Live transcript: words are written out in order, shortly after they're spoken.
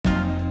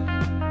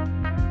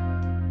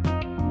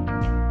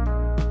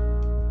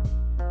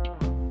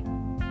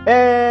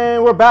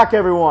And we're back,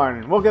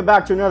 everyone. Welcome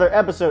back to another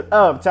episode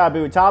of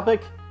Taboo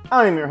Topic.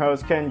 I'm your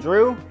host, Ken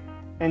Drew.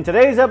 And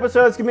today's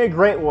episode is going to be a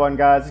great one,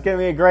 guys. It's going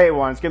to be a great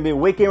one. It's going to be a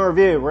week in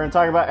review. We're going to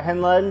talk about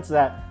headlines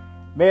that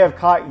may have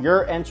caught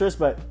your interest,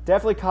 but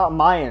definitely caught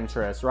my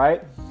interest,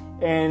 right?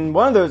 And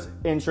one of those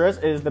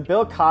interests is the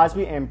Bill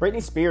Cosby and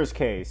Britney Spears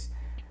case.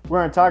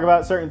 We're going to talk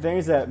about certain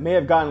things that may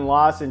have gotten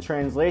lost in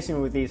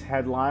translation with these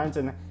headlines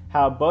and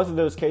how both of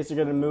those cases are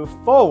going to move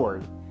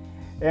forward.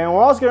 And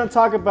we're also going to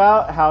talk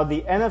about how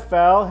the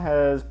NFL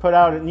has put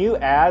out a new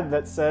ad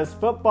that says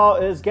football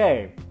is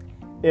gay.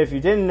 If you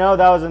didn't know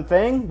that was a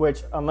thing,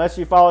 which unless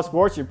you follow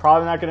sports, you're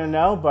probably not going to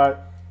know,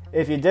 but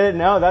if you didn't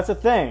know, that's a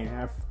thing.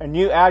 A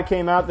new ad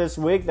came out this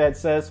week that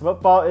says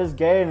football is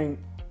gay and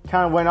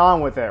kind of went on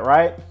with it,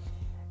 right?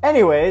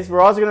 Anyways, we're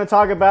also going to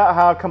talk about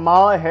how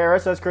Kamala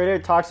Harris has created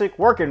a toxic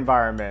work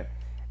environment.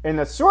 And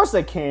the source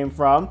that came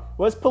from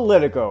was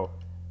Politico.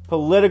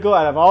 Politico,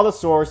 out of all the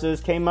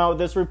sources, came out with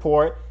this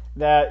report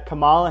that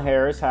Kamala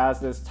Harris has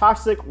this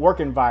toxic work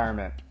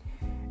environment.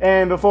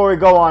 And before we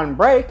go on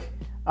break,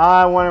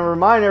 I want to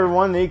remind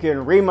everyone that you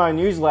can read my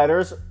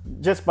newsletters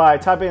just by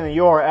typing the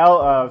URL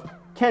of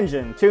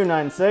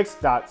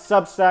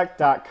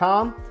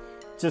kenjin296.substack.com.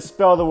 Just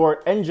spell the word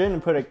engine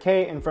and put a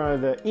K in front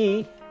of the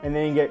E, and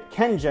then you get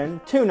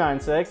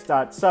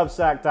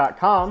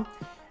kenjin296.substack.com.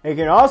 And you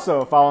can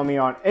also follow me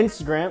on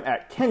Instagram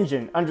at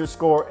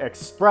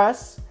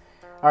kenjin_express.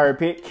 I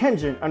repeat,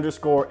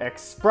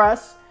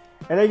 kenjin_express.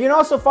 And you can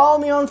also follow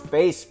me on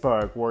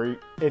Facebook, where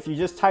if you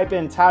just type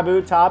in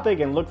Taboo Topic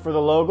and look for the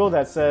logo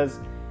that says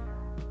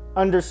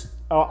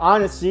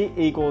honesty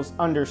equals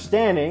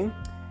understanding,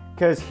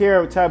 because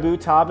here at Taboo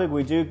Topic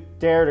we do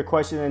dare to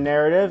question the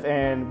narrative,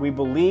 and we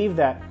believe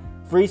that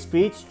free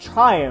speech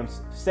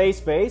triumphs safe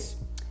space.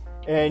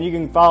 And you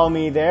can follow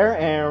me there,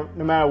 and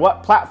no matter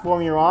what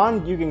platform you're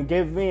on, you can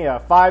give me a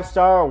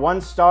 5-star or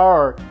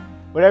 1-star or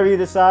whatever you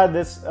decide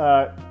this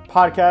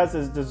podcast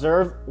is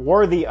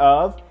worthy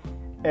of.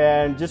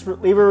 And just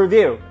leave a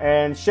review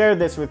and share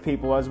this with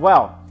people as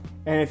well.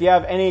 And if you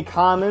have any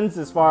comments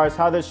as far as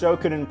how this show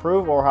could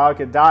improve or how it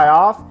could die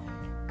off,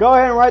 go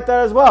ahead and write that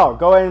as well.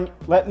 Go ahead and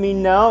let me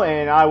know,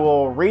 and I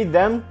will read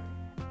them,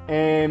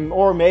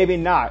 or maybe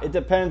not. It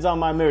depends on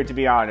my mood, to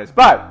be honest.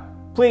 But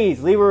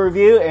please leave a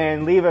review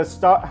and leave a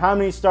star, how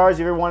many stars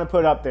you ever want to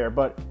put up there.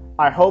 But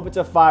I hope it's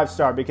a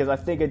 5-star because I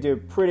think I do a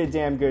pretty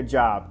damn good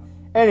job.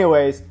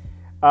 Anyways,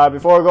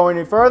 before we go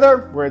any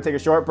further, we're going to take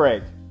a short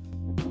break.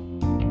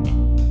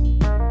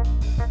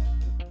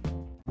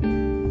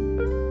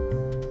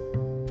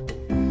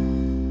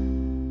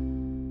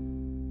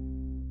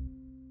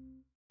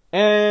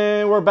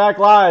 And we're back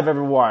live,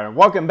 everyone.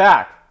 Welcome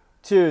back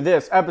to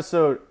this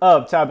episode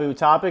of Taboo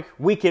Topic,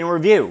 Week in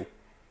Review.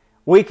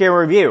 Week in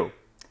Review.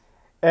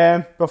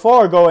 And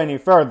before I go any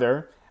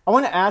further, I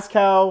want to ask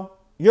how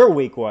your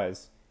week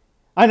was.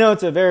 I know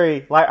it's a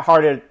very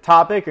lighthearted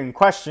topic and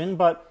question,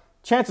 but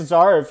chances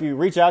are if you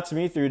reach out to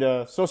me through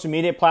the social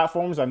media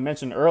platforms I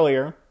mentioned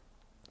earlier,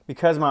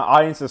 because my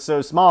audience is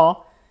so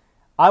small,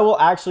 I will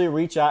actually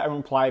reach out and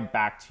reply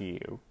back to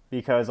you.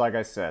 Because like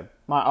I said,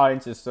 my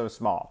audience is so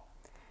small.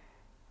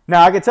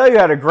 Now, I can tell you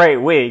had a great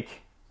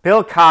week.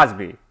 Bill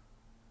Cosby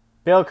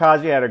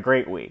had a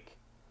great week.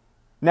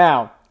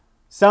 Now,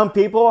 some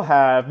people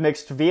have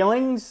mixed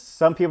feelings.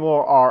 Some people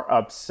are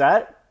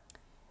upset.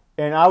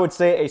 And I would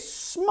say a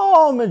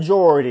small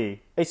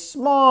minority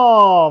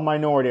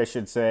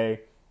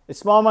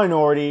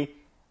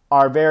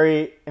are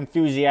very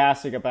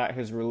enthusiastic about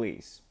his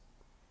release.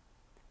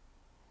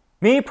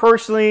 Me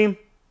personally,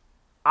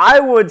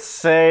 I would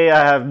say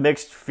I have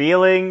mixed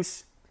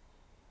feelings.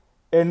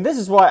 And this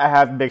is why I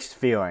have mixed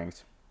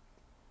feelings.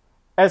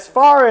 As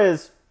far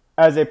as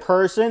a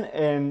person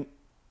and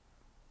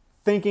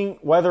thinking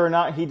whether or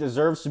not he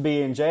deserves to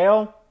be in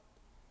jail,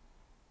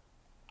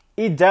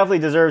 he definitely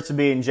deserves to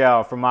be in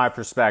jail from my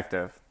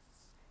perspective.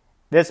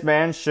 This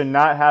man should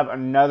not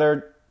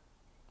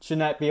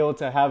be able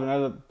to have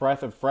another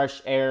breath of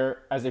fresh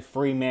air as a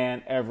free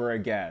man ever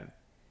again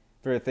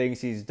for the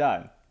things he's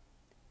done.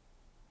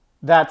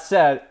 That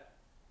said,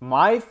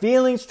 my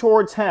feelings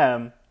towards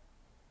him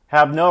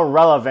have no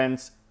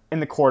relevance in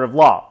the court of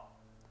law.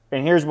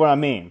 And here's what I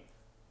mean.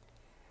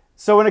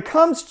 So when it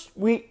comes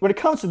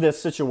to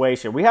this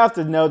situation, we have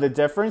to know the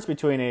difference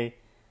between a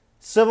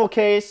civil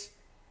case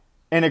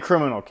and a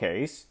criminal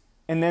case.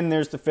 And then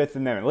there's the Fifth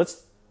Amendment.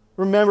 Let's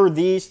remember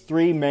these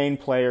three main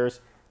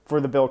players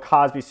for the Bill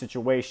Cosby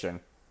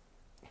situation.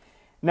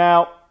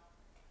 Now,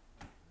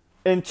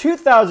 in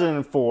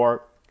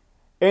 2004,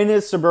 in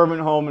his suburban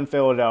home in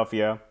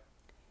Philadelphia,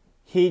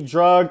 he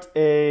drugged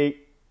a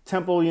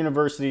Temple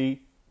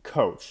University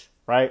coach,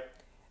 right?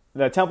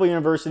 The Temple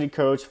University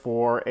coach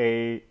for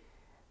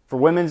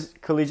women's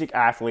collegiate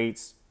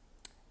athletes,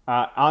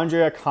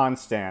 Andrea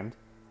Constand.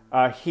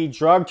 He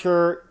drugged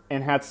her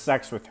and had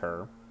sex with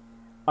her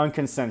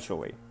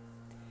unconsensually.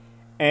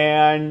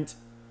 And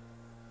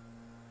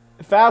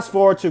fast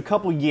forward to a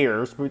couple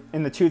years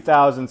in the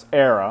 2000s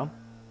era,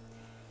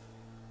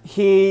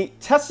 he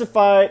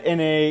testified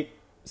in a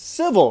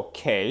civil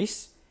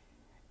case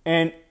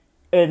and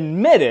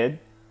admitted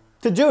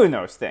to doing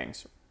those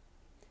things.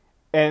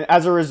 And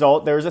as a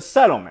result, there was a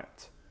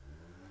settlement.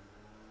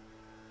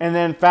 And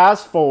then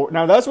fast forward.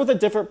 Now, that was with a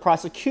different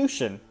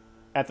prosecution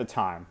at the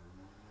time.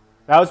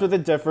 That was with a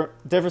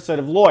different set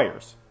of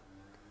lawyers.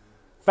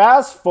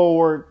 Fast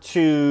forward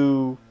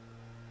to,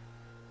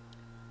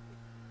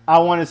 I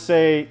want to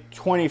say,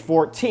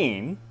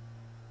 2014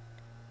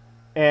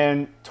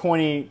 and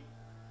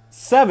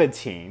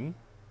 2017,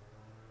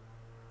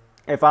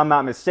 if I'm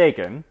not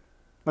mistaken.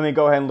 Let me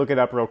go ahead and look it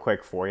up real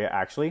quick for you,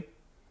 actually,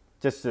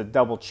 just to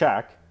double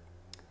check.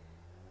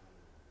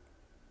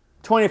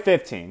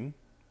 2015,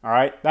 all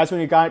right, that's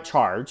when he got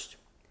charged.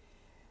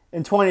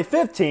 In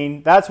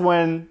 2015, that's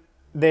when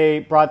they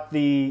brought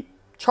the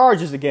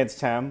charges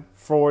against him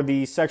for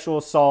the sexual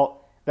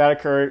assault that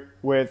occurred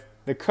with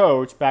the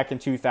coach back in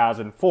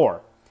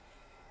 2004.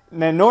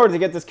 And then in order to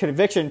get this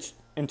conviction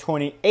in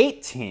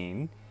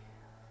 2018,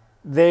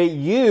 they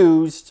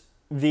used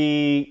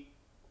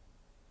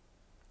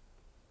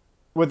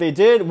what they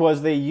did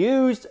was they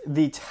used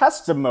the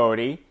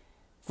testimony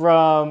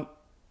from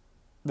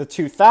the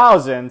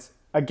 2000s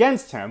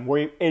against him,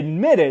 where he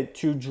admitted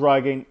to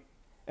drugging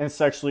and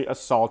sexually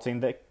assaulting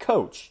the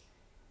coach,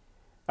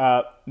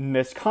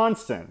 Miss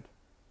Constant.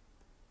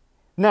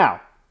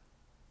 Now,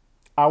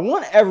 I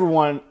want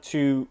everyone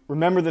to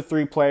remember the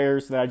three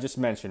players that I just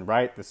mentioned,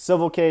 right? The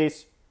civil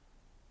case,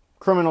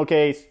 criminal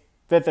case,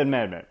 Fifth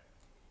Amendment.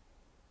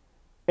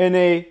 In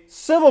a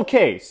civil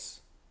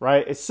case,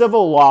 right, a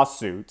civil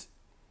lawsuit,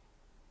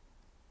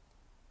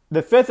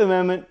 the Fifth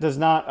Amendment does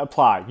not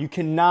apply. You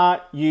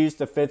cannot use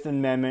the Fifth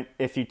Amendment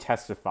if you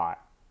testify.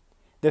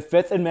 The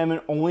Fifth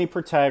Amendment only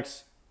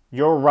protects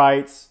your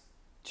rights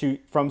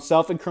from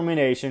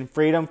self-incrimination,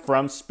 freedom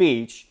from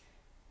speech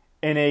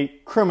in a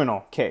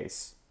criminal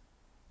case,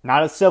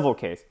 not a civil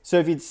case. So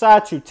if you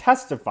decide to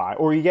testify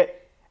or you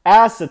get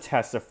asked to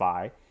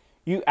testify,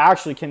 you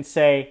actually can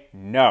say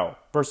no.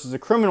 Versus a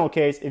criminal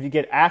case, if you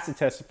get asked to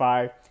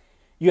testify,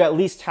 you at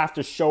least have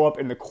to show up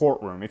in the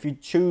courtroom. If you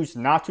choose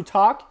not to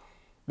talk,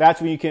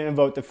 that's when you can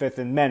invoke the Fifth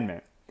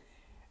Amendment.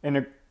 In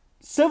a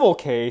civil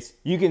case,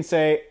 you can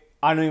say,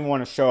 I don't even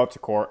want to show up to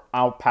court.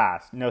 I'll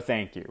pass. No,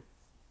 thank you.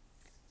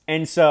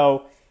 And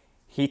so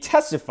he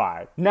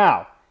testified.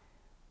 Now,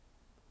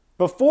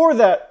 before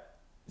that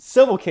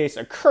civil case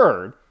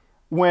occurred,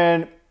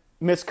 when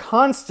Ms.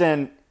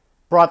 Constant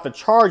brought the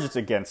charges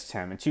against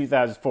him in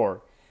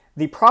 2004,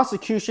 the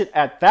prosecution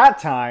at that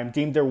time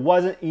deemed there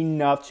wasn't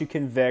enough to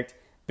convict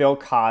Bill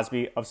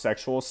Cosby of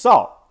sexual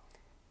assault.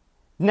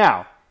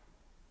 Now,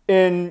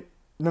 in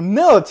the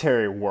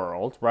military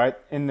world, right,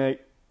 in the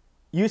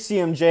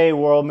UCMJ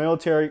world,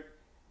 Military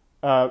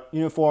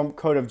Uniform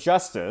Code of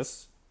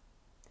Justice,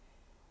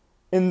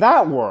 in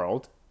that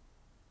world,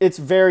 it's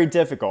very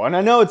difficult. And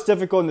I know it's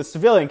difficult in the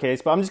civilian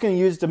case, but I'm just going to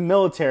use the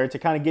military to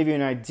kind of give you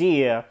an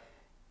idea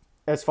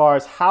as far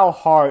as how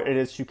hard it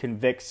is to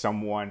convict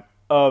someone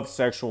of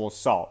sexual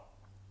assault.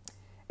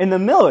 In the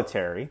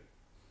military,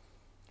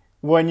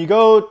 when you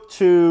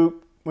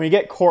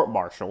get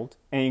court-martialed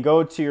and you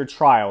go to your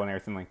trial and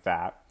everything like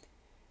that,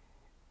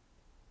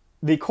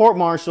 the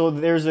court-martial,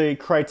 there's a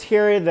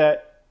criteria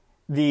that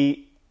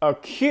the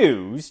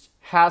accused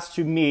has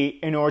to meet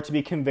in order to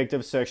be convicted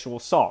of sexual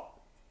assault.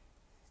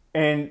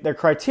 And the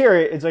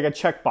criteria is like a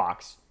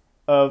checkbox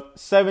of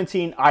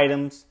 17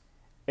 items,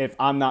 if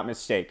I'm not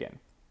mistaken.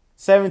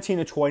 17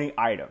 to 20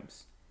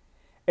 items.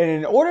 And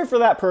in order for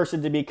that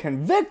person to be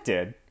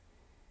convicted,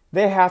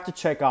 they have to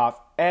check off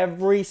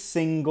every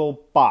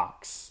single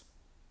box.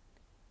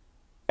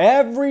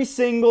 Every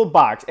single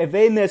box. If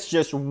they miss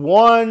just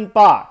one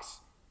box,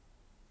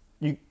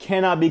 you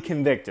cannot be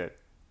convicted,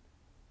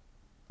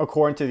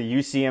 according to the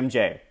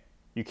UCMJ.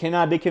 You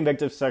cannot be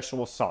convicted of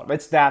sexual assault.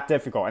 It's that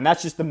difficult. And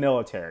that's just the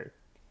military.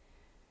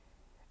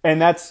 And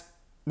that's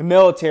the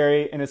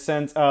military in a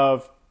sense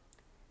of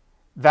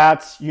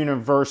that's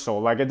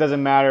universal. Like, it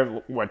doesn't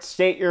matter what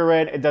state you're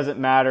in. It doesn't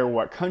matter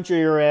what country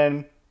you're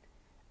in.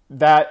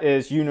 That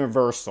is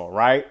universal,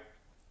 right?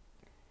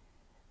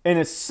 In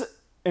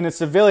a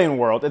civilian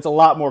world, it's a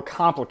lot more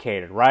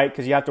complicated, right?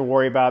 Because you have to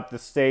worry about the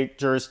state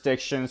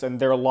jurisdictions and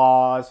their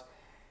laws.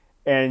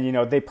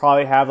 And, they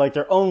probably have like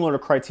their own little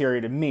criteria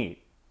to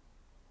meet.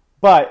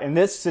 But in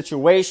this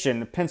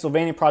situation, the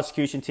Pennsylvania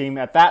prosecution team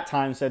at that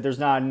time said there's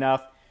not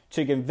enough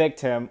to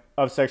convict him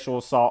of sexual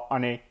assault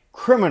on a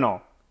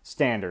criminal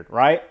standard,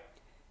 right?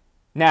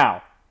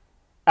 Now,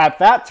 at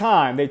that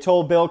time, they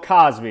told Bill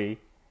Cosby,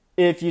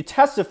 if you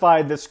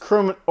testified this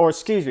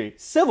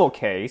civil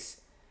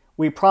case,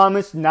 we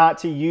promise not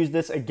to use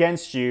this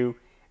against you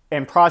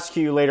and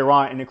prosecute you later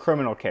on in a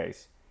criminal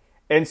case.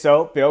 And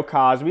so Bill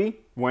Cosby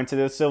went to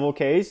the civil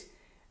case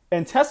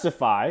and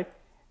testified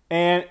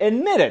and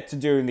admitted to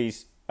doing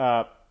these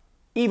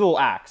evil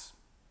acts,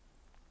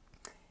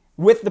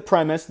 with the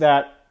premise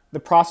that the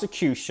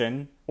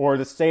prosecution, or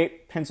the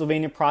state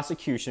Pennsylvania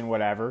prosecution,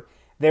 whatever,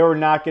 they were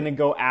not going to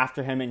go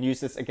after him and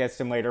use this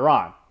against him later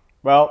on.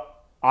 Well,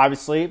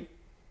 obviously,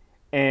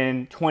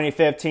 in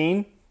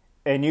 2015,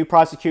 a new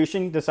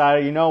prosecution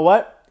decided, you know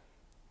what?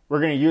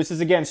 We're going to use this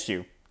against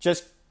you.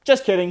 Just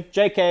kidding,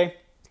 JK.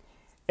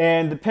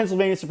 And the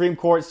Pennsylvania Supreme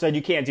Court said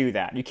you can't do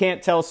that. You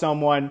can't tell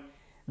someone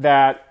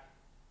that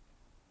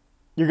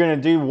you're going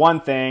to do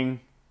one thing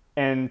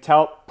and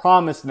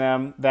promise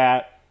them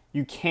that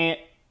that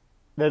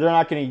they're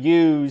not going to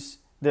use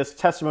this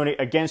testimony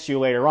against you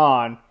later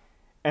on,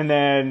 and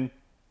then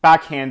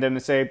backhand them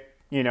and say,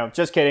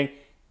 just kidding.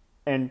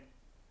 And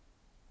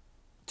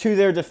to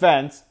their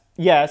defense,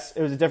 yes,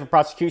 it was a different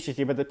prosecution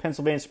team, but the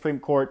Pennsylvania Supreme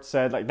Court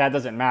said, that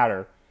doesn't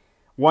matter.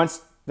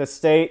 Once the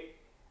state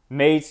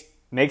makes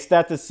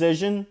that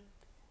decision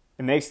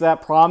and makes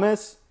that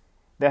promise,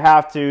 they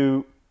have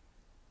to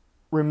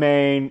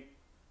remain,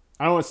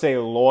 I don't want to say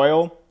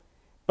loyal,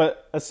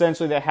 but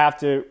essentially they have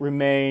to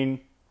remain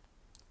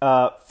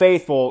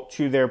faithful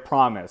to their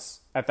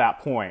promise at that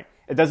point.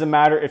 It doesn't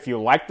matter if you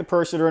like the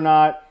person or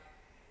not.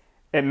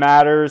 It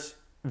matters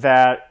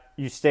that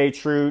you stay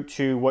true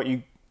to what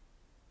you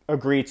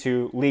agree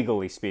to,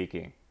 legally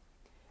speaking.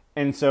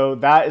 And so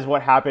that is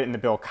what happened in the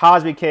Bill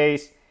Cosby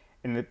case.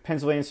 In the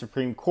Pennsylvania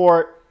Supreme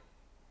Court,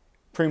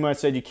 pretty much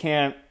said you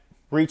can't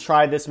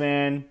retry this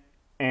man.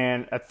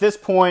 And at this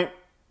point,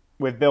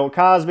 with Bill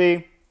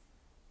Cosby,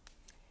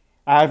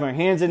 I have my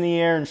hands in the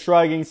air and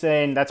shrugging,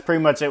 saying that's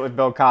pretty much it with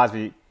Bill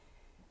Cosby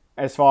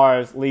as far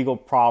as legal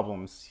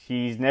problems.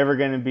 He's never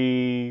going to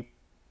be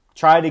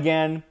tried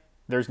again.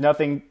 There's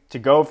nothing to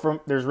go from.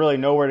 There's really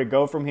nowhere to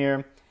go from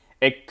here.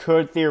 It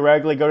could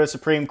theoretically go to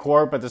Supreme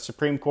Court, but the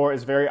Supreme Court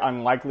is very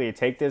unlikely to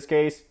take this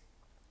case.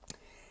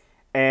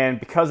 And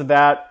because of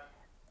that,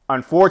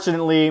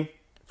 unfortunately,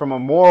 from a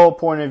moral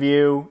point of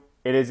view,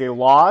 it is a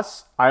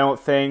loss. I don't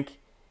think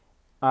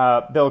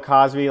Bill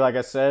Cosby, like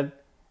I said,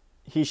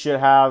 he should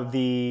have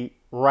the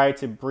right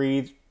to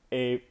breathe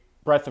a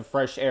breath of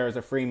fresh air as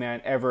a free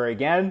man ever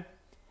again.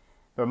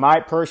 But my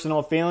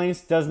personal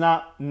feelings does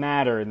not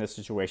matter in this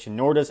situation,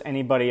 nor does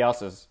anybody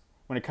else's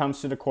when it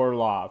comes to the court of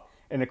law.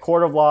 In the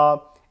court of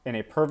law, in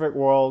a perfect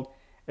world,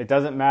 it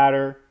doesn't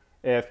matter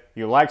if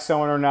you like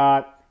someone or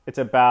not. It's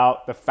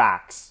about the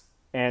facts.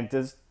 And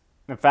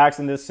the facts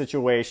in this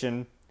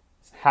situation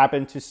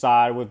happen to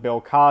side with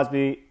Bill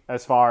Cosby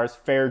as far as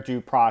fair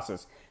due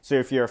process. So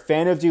if you're a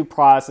fan of due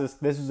process,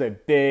 this is a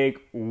big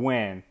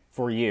win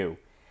for you.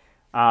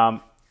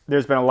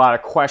 There's been a lot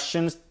of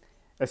questions,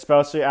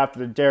 especially after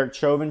the Derek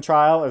Chauvin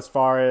trial, as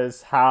far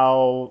as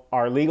how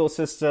our legal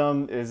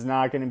system is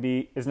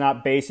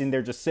not basing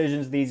their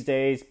decisions these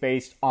days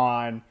based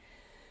on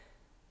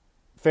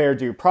fair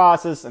due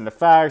process and the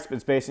facts, but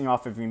it's basing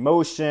off of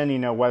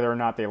emotion, whether or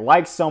not they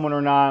like someone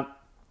or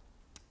not.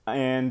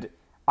 And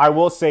I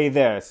will say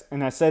this,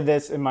 and I said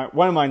this in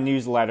one of my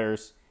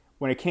newsletters,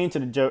 when it came to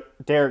the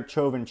Derek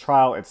Chauvin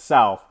trial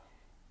itself,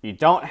 you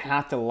don't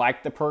have to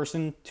like the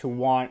person to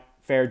want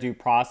fair due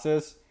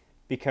process,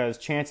 because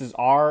chances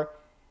are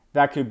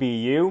that could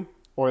be you,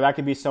 or that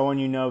could be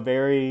someone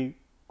very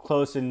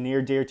close and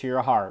near dear to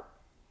your heart.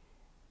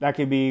 That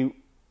could be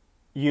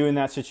you in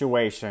that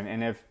situation.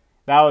 And if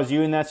that was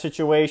you in that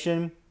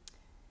situation,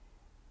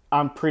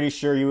 I'm pretty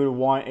sure you would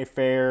want a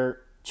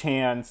fair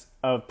chance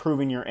of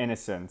proving your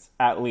innocence,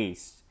 at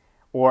least.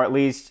 Or at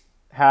least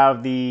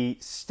have the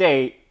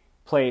state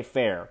play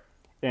fair.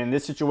 And in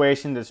this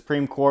situation, the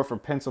Supreme Court for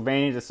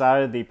Pennsylvania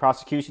decided the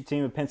prosecution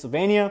team of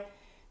Pennsylvania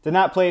did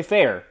not play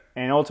fair.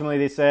 And ultimately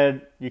they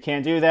said, you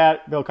can't do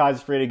that, Bill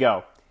Cosby's free to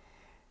go.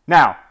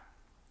 Now,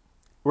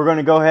 we're going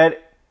to go ahead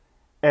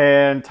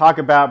and talk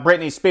about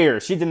Britney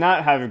Spears. She did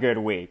not have a good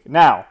week.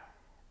 Now,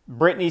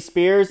 Britney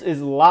Spears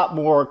is a lot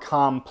more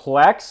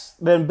complex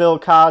than Bill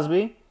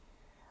Cosby.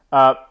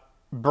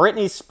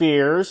 Britney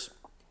Spears,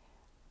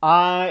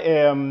 I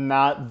am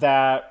not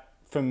that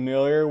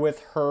familiar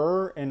with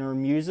her and her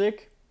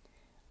music.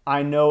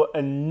 I know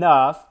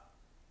enough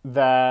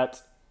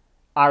that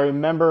I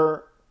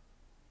remember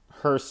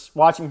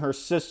watching her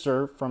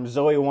sister from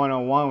Zoe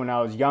 101 when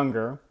I was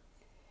younger.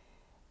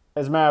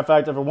 As a matter of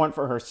fact, if it weren't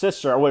for her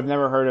sister, I would have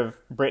never heard of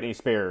Britney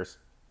Spears.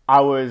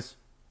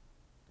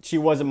 She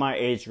wasn't my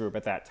age group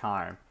at that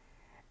time.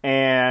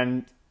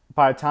 And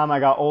by the time I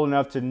got old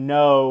enough to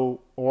know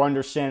or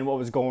understand what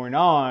was going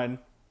on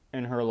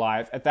in her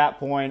life, at that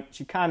point,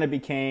 she kind of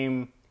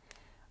became,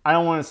 I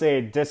don't want to say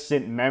a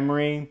distant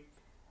memory,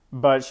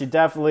 but she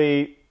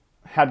definitely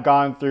had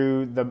gone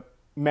through the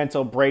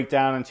mental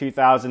breakdown in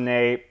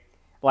 2008.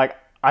 Like,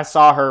 I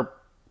saw her,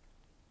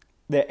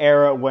 the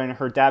era when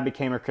her dad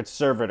became her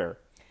conservator.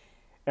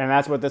 And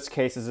that's what this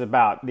case is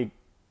about.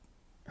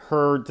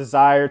 Her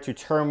desire to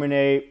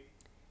terminate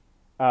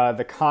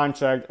the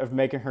contract of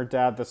making her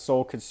dad the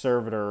sole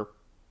conservator.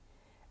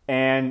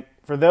 And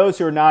for those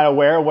who are not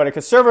aware of what a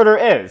conservator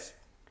is,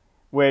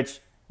 which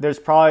there's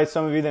probably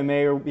some of you that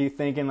may be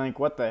thinking,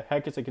 what the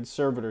heck is a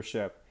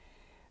conservatorship?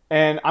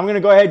 And I'm going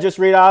to go ahead and just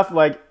read off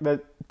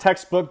the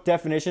textbook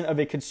definition of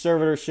a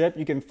conservatorship.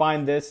 You can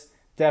find this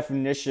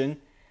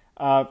definition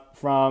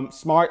from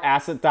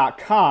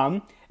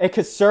smartasset.com. A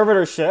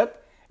conservatorship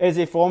is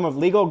a form of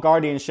legal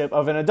guardianship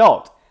of an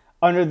adult.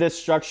 Under this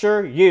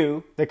structure,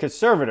 you, the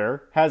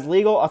conservator, has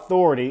legal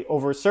authority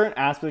over certain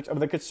aspects of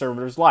the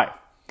conservator's life.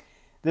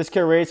 This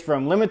can range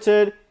from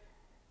limited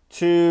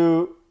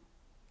to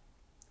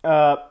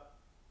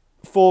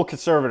full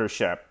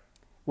conservatorship,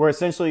 where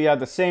essentially you have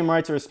the same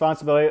rights and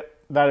responsibility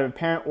that of a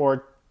parent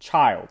or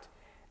child.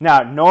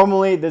 Now,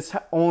 normally this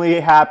only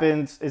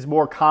happens, is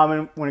more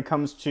common when it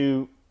comes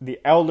to the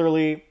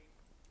elderly.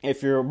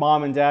 If your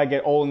mom and dad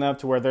get old enough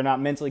to where they're not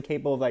mentally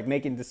capable of like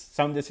making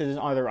some decisions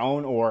on their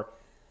own or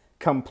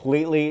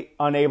completely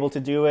unable to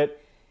do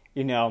it,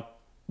 you know,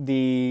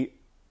 the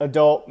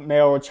adult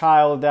male or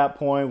child at that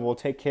point will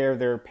take care of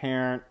their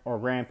parent or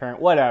grandparent,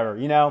 whatever,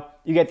 you know,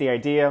 you get the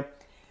idea.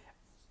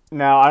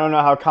 Now, I don't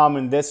know how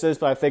common this is,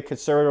 but I think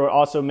conservator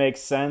also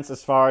makes sense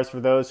as far as for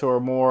those who are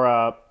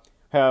more,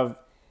 have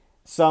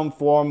some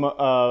form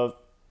of,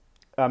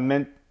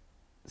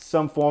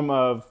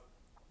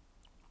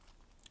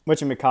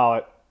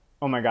 whatchamacallit,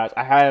 oh my gosh,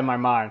 I had it in my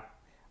mind.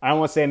 I don't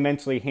want to say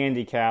mentally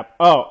handicapped.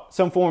 Oh,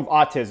 some form of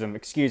autism,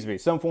 excuse me.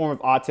 Some form of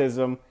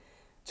autism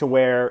to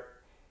where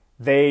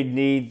they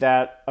need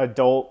that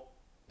adult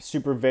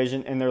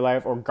supervision in their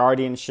life or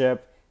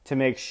guardianship to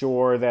make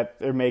sure that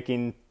they're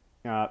making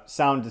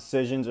sound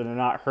decisions and they're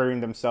not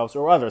hurting themselves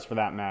or others for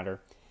that matter.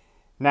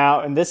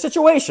 Now, in this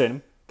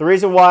situation, the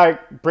reason why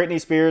Britney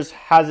Spears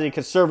has a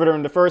conservator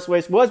in the first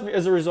place was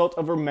as a result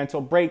of her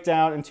mental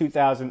breakdown in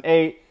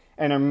 2008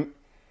 and her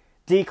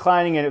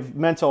declining in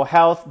mental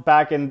health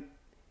back in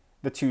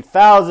the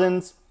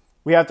 2000s.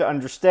 We have to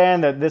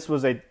understand that this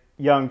was a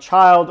young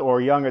child or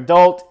young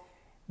adult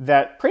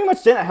that pretty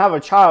much didn't have a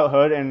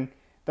childhood, and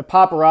the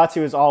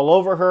paparazzi was all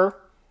over her,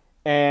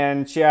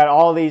 and she had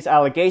all these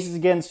allegations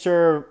against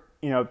her,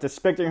 you know,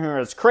 depicting her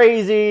as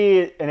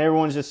crazy, and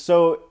everyone's just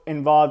so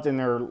involved in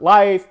her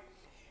life.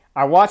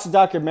 I watched a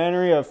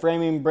documentary of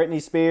Framing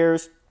Britney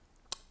Spears.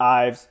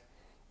 I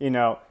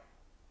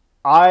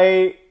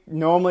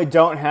normally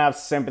don't have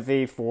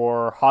sympathy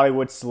for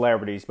Hollywood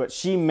celebrities, but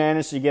she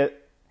managed to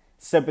get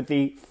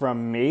sympathy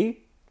from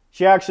me.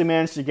 She actually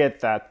managed to get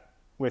that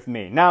with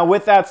me. Now,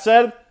 with that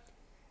said,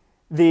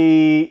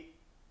 the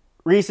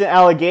recent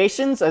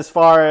allegations as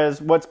far as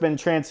what's been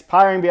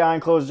transpiring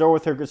behind closed door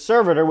with her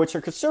conservator, which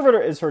her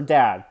conservator is her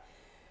dad.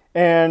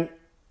 And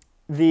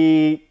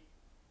the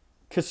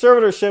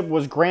conservatorship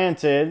was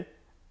granted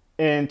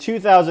in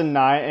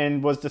 2009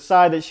 and was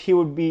decided that he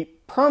would be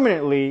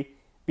permanently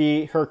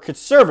be her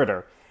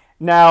conservator.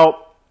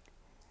 Now,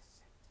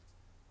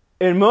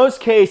 in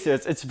most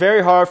cases, it's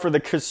very hard for the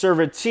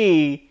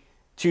conservatee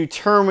to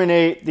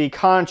terminate the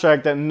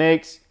contract that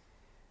makes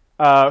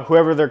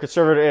whoever their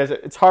conservator is.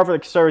 It's hard for the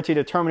conservatee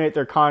to terminate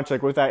their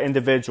contract with that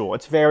individual.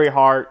 It's very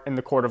hard in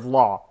the court of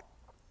law.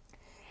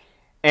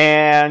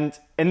 And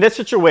in this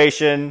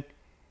situation,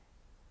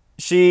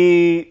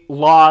 she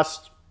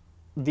lost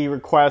the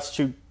request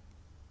to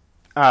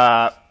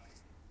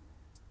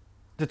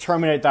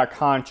terminate that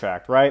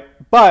contract, right?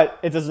 But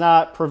it does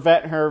not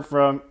prevent her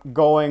from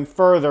going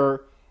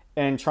further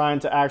and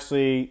trying to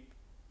actually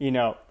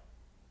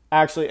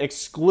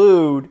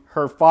exclude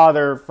her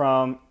father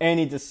from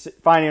any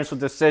financial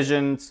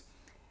decisions.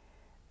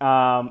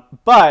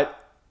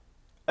 But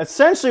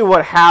essentially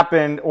what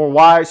happened, or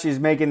why she's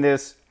making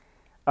this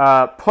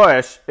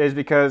push, is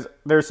because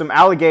there's some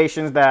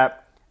allegations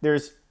that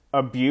there's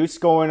abuse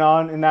going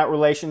on in that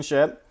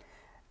relationship.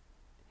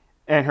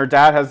 And her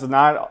dad has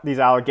denied these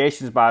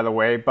allegations, by the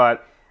way.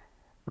 But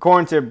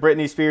according to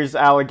Britney Spears'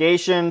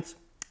 allegations,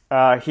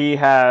 he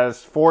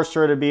has forced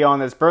her to be on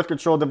this birth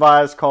control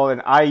device called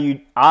an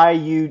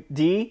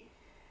IUD,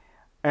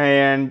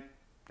 and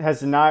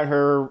has denied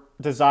her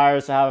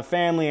desires to have a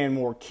family and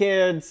more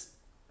kids,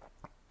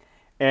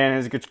 and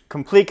has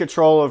complete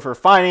control of her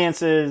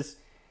finances.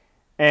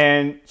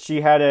 And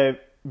she had a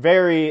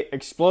very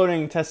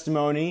exploding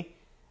testimony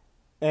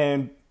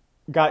and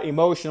got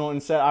emotional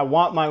and said, "I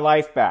want my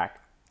life back."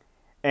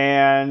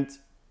 And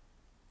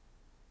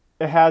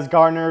it has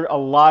garnered a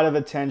lot of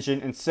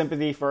attention and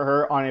sympathy for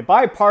her on a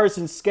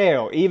bipartisan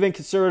scale. Even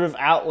conservative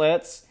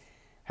outlets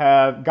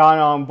have gone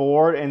on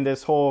board in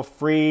this whole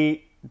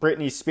Free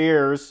Britney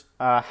Spears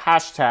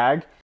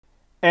hashtag.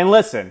 And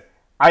listen,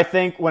 I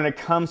think when it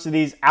comes to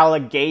these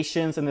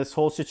allegations and this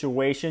whole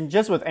situation,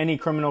 just with any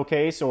criminal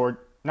case, or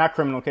not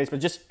criminal case,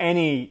 but just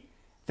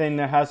anything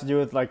that has to do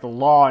with like the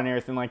law and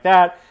everything like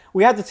that,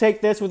 we have to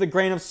take this with a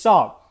grain of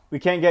salt. We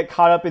can't get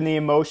caught up in the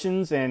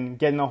emotions and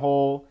getting the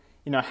whole,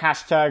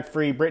 hashtag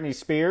Free Britney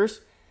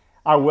Spears.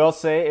 I will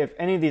say, if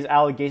any of these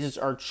allegations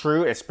are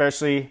true,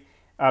 especially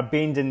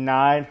being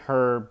denied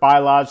her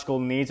biological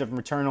needs of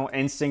maternal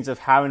instincts of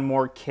having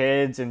more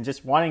kids and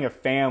just wanting a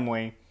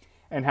family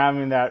and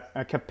having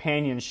that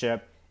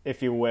companionship,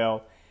 if you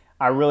will,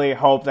 I really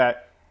hope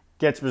that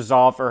gets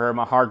resolved for her.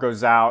 My heart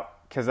goes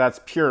out, because that's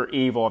pure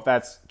evil if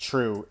that's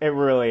true. It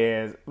really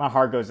is. My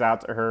heart goes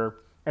out to her.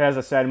 And as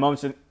I said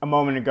a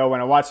moment ago, when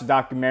I watched the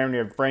documentary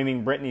of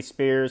Framing Britney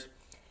Spears,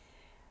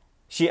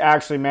 she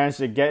actually managed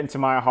to get into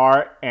my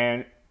heart,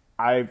 and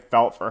I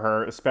felt for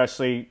her,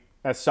 especially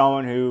as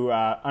someone who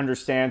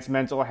understands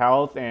mental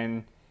health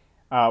and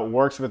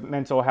works with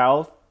mental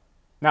health.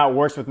 Not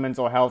works with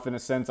mental health in a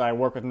sense I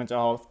work with mental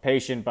health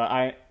patient, but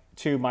I,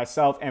 too,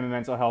 myself am a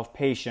mental health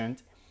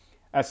patient.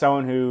 As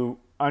someone who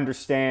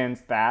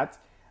understands that,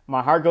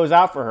 my heart goes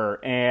out for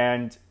her.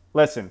 And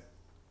listen,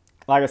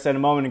 like I said a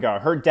moment ago,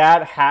 her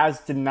dad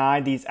has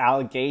denied these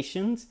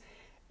allegations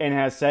and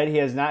has said he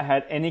has not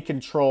had any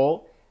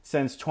control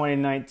since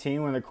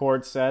 2019 when the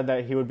court said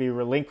that he would be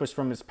relinquished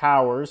from his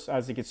powers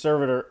as the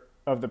conservator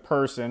of the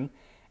person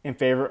in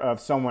favor of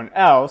someone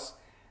else.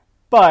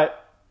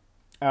 But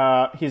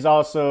he's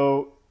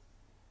also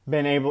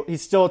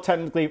he's still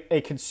technically a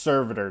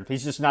conservator.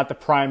 He's just not the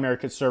primary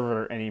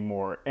conservator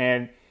anymore.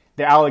 And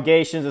the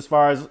allegations as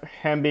far as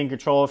him being in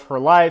control of her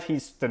life,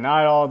 he's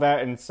denied all that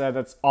and said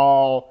that's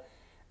all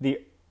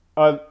the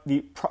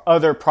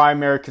other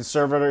primary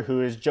conservator,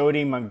 who is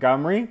Jodi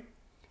Montgomery.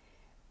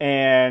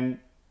 And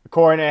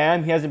according to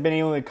him, he hasn't been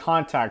able to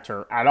contact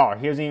her at all.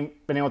 He hasn't even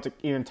been able to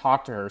even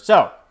talk to her.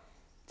 So,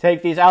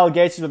 take these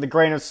allegations with a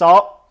grain of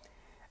salt.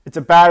 It's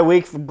a bad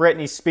week for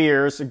Britney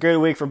Spears, a good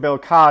week for Bill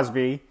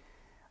Cosby.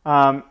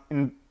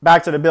 And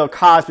back to the Bill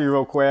Cosby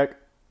real quick.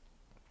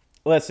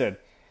 Listen,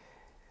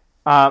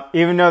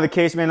 even though the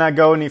case may not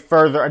go any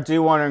further, I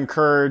do want to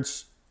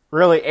encourage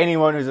really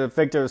anyone who's a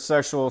victim of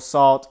sexual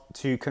assault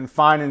to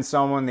confide in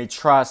someone they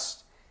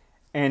trust.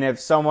 And if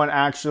someone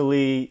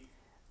actually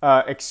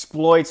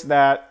exploits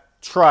that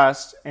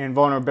trust and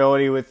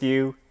vulnerability with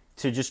you,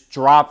 to just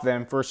drop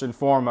them first and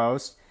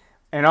foremost.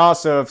 And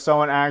also, if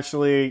someone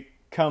actually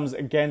comes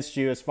against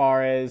you as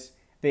far as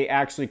they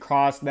actually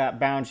crossed that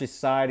boundary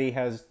society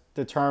has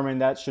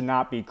determined that should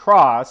not be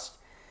crossed,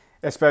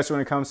 especially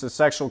when it comes to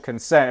sexual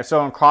consent. If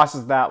someone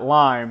crosses that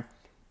line,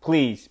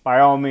 please, by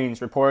all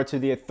means, report it to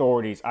the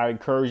authorities. I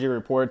encourage you to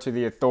report it to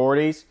the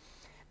authorities.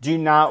 Do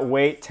not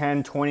wait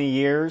 10, 20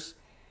 years,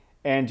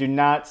 and do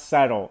not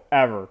settle,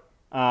 ever.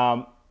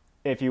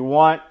 If you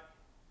want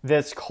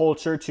this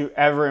culture to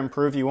ever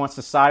improve, you want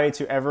society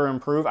to ever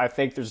improve, I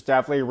think there's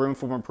definitely room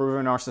for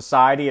improvement in our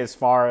society as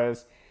far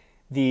as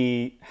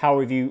how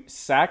we view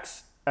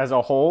sex as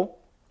a whole.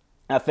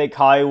 I think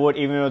Hollywood,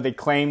 even though they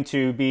claim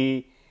to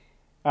be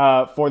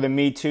for the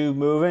Me Too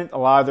movement, a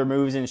lot of their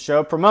movies and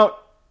shows promote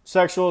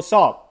sexual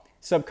assault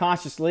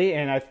subconsciously.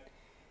 And I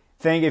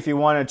think if you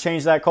want to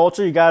change that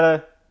culture, you got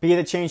to be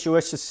the change you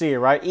wish to see,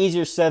 right?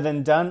 Easier said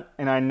than done.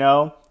 And I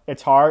know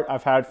it's hard.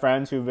 I've had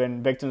friends who've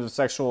been victims of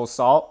sexual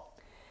assault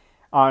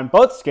on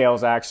both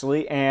scales,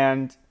 actually.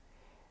 And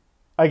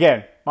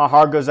again, my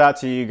heart goes out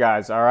to you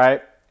guys, all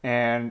right?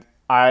 And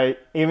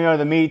even though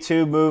the Me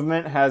Too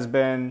movement has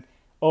been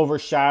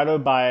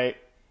overshadowed by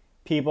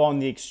people on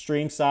the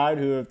extreme side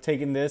who have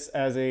taken this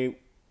as a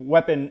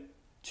weapon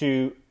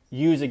to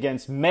use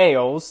against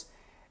males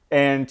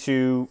and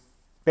to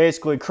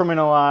basically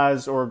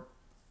criminalize or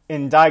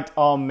indict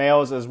all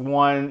males as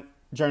one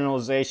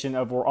generalization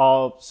of we're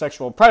all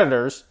sexual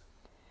predators,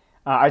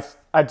 I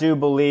do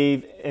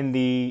believe in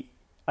the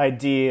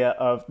idea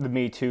of the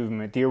Me Too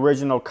movement, the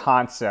original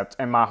concept,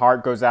 and my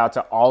heart goes out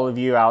to all of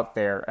you out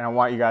there, and I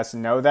want you guys to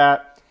know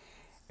that.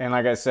 And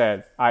like I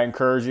said, I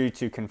encourage you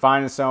to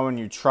confide in someone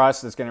you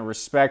trust that's going to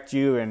respect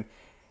you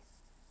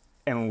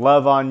and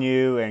love on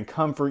you and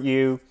comfort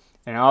you.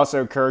 And I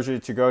also encourage you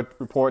to go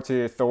report to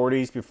the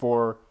authorities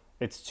before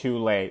it's too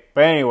late.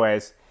 But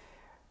anyways,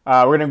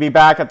 we're going to be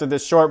back after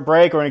this short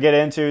break. We're going to get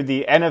into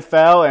the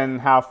NFL and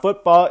how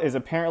football is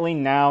apparently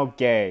now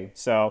gay.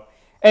 So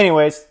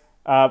anyways,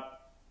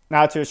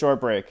 now to a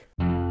short break.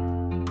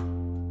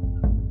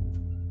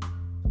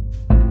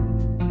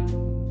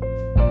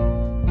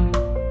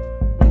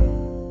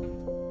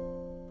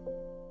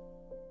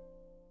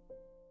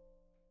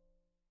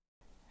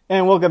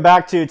 And welcome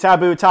back to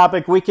Taboo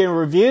Topic Weekend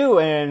Review.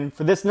 And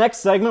for this next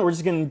segment, we're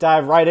just going to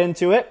dive right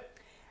into it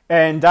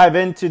and dive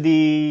into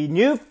the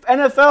new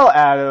NFL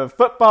ad of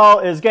football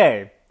is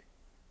gay.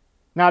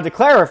 Now, to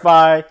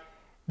clarify,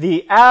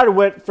 the ad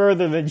went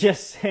further than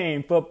just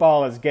saying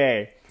football is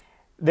gay.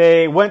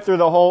 They went through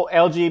the whole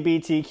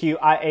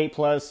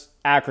LGBTQIA+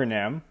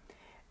 acronym,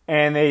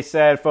 and they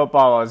said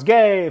football is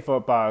gay,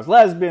 football is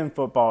lesbian,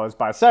 football is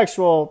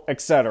bisexual,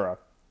 etc.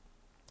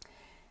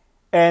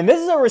 And this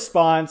is a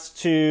response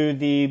to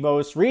the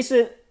most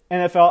recent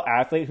NFL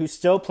athlete who's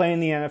still playing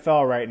the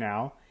NFL right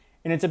now.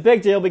 And it's a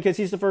big deal because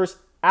he's the first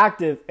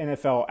active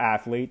NFL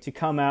athlete to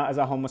come out as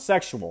a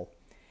homosexual.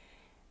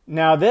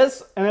 Now,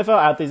 this NFL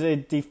athlete is a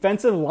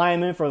defensive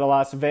lineman for the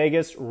Las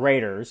Vegas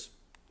Raiders.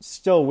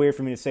 Still weird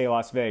for me to say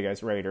Las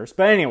Vegas Raiders.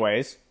 But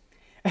anyways,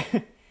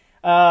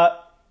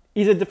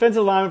 he's a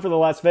defensive lineman for the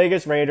Las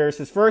Vegas Raiders.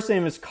 His first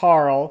name is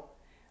Carl,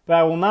 but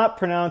I will not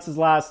pronounce his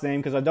last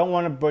name because I don't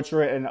want to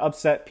butcher it and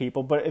upset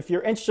people. But if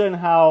you're interested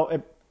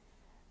in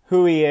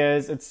who he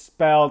is, it's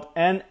spelled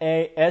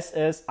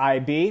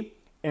Nassib.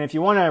 And if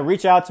you want to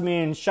reach out to me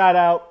and shout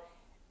out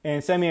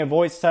and send me a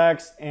voice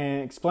text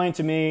and explain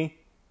to me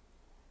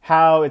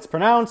how it's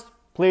pronounced,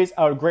 please,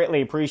 I would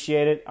greatly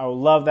appreciate it. I would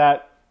love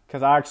that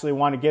because I actually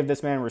want to give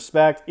this man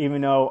respect,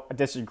 even though I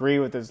disagree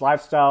with his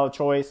lifestyle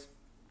choice.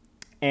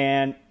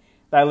 And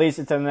that leads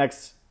into the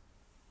next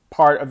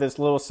part of this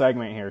little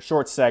segment here,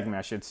 short segment,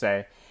 I should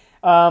say.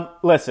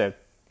 Listen,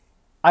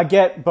 I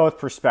get both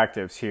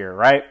perspectives here,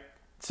 right?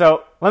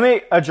 So let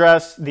me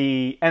address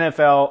the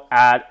NFL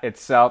ad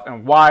itself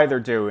and why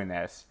they're doing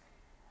this.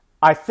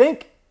 I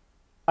think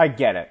I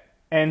get it.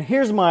 And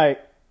here's my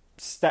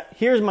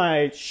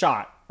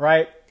shot,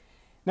 right?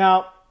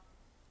 Now,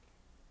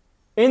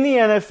 in the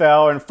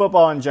NFL and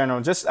football in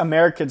general, just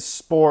American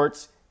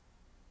sports,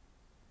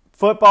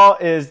 football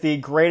is the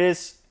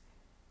greatest,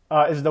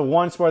 is the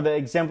one sport that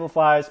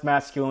exemplifies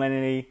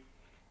masculinity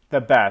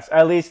the best.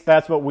 At least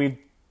that's what we've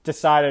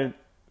decided.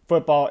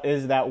 Football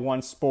is that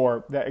one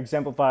sport that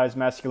exemplifies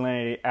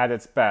masculinity at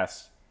its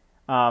best,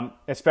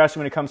 especially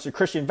when it comes to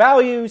Christian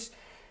values,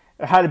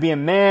 how to be a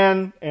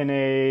man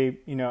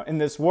in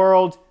this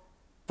world.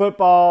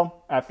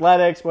 Football,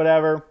 athletics,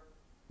 whatever,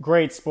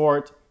 great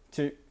sport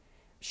to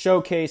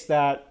showcase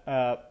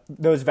that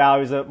those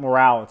values of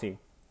morality.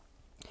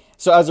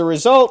 So as a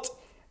result,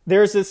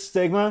 there's this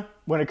stigma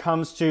when it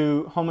comes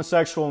to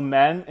homosexual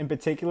men in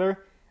particular,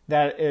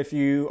 that if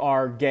you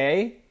are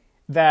gay,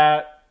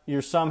 that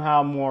you're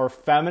somehow more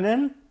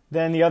feminine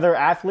than the other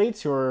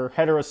athletes who are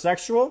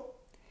heterosexual.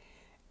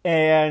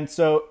 And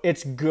so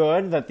it's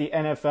good that the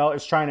NFL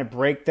is trying to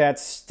break that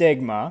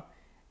stigma.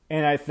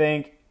 And I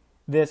think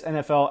this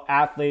NFL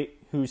athlete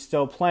who's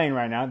still playing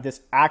right now,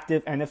 this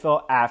active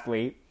NFL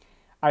athlete,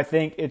 I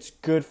think it's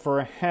good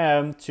for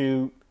him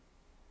to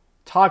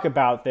talk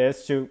about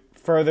this to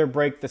further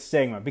break the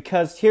stigma.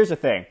 Because here's the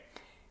thing.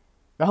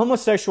 The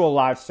homosexual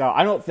lifestyle,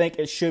 I don't think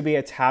it should be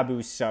a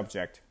taboo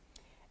subject.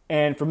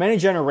 And for many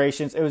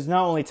generations, it was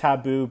not only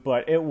taboo,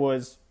 but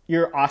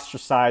you're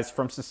ostracized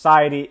from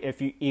society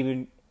if you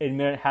even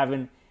admit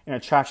having an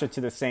attraction to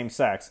the same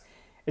sex.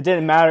 It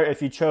didn't matter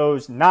if you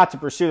chose not to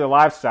pursue the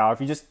lifestyle. If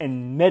you just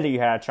admitted you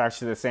had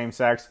attraction to the same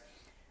sex,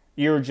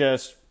 you're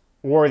just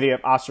worthy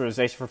of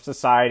ostracization from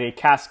society,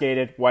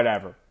 cascaded,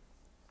 whatever.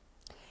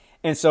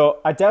 And so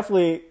I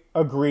definitely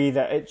agree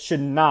that it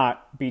should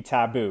not be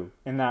taboo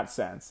in that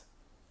sense.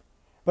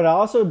 But I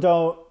also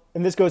don't,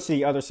 and this goes to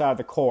the other side of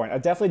the coin, I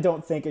definitely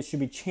don't think it should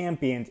be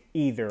championed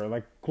either,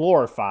 like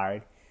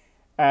glorified,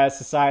 as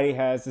society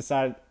has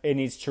decided it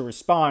needs to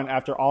respond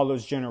after all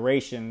those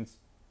generations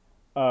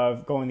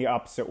of going the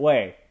opposite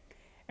way.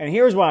 And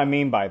here's what I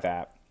mean by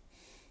that.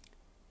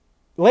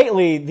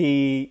 Lately,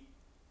 the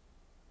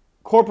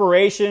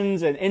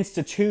corporations and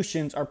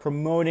institutions are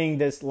promoting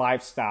this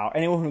lifestyle.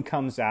 Anyone who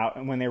comes out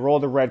and when they roll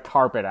the red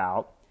carpet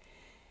out,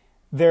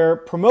 they're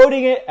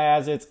promoting it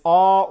as it's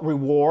all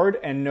reward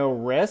and no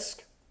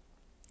risk,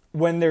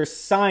 when there's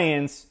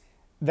science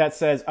that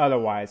says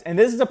otherwise. And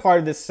this is a part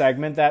of this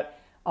segment that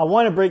I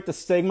want to break the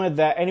stigma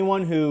that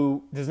anyone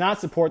who does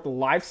not support the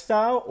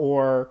lifestyle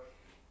or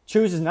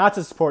chooses not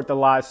to support the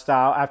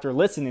lifestyle after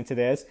listening to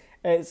this,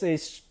 it's a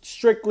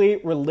strictly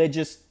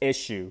religious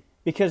issue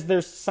because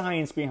there's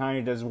science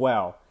behind it as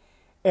well.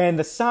 And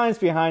the science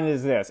behind it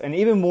is this, and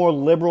even more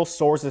liberal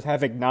sources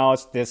have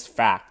acknowledged this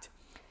fact.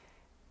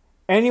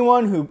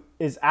 Anyone who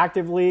is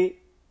actively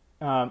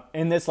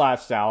in this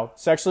lifestyle,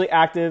 sexually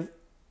active,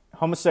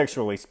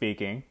 homosexually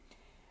speaking,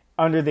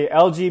 under the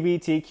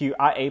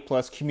LGBTQIA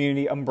plus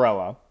community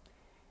umbrella,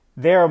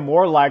 they are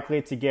more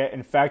likely to get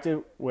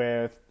infected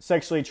with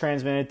sexually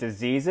transmitted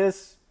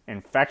diseases,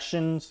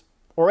 infections,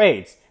 or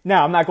AIDS.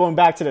 Now, I'm not going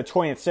back to the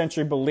 20th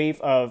century belief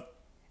of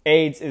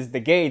AIDS is the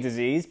gay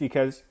disease,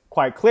 because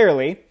quite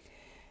clearly,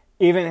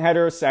 even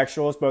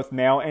heterosexuals, both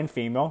male and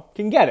female,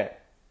 can get it.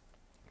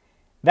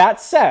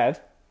 That said,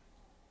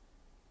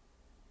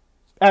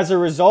 as a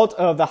result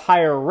of the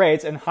higher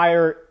rates and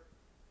higher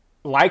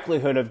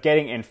likelihood of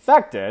getting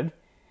infected,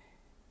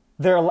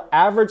 their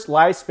average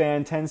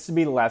lifespan tends to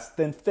be less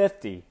than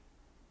 50.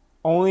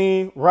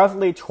 Only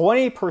roughly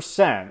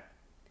 20%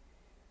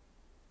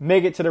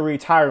 make it to the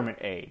retirement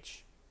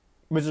age,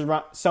 which is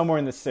somewhere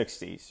in the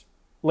 60s,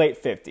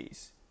 late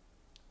 50s.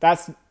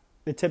 That's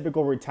the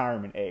typical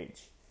retirement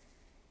age.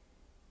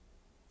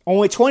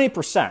 Only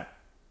 20%.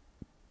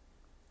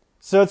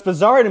 So it's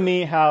bizarre to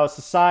me how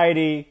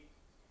society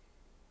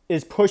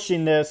is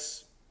pushing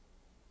this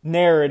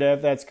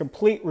narrative that's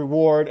complete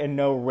reward and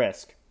no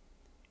risk,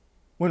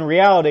 when in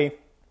reality,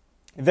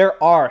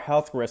 there are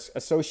health risks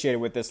associated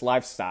with this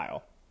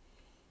lifestyle.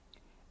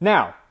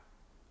 Now,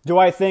 do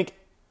I think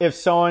if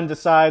someone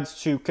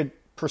decides to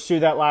pursue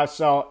that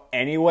lifestyle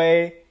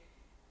anyway,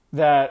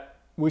 that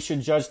we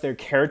should judge their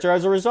character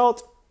as a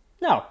result?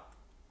 No,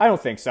 I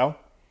don't think so.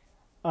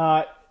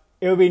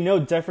 It would be no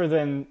different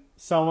than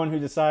someone who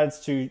decides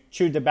to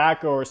chew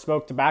tobacco or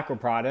smoke tobacco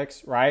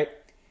products, right?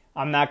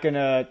 I'm not going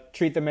to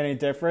treat them any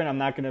different. I'm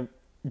not going to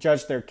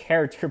judge their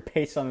character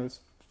based on the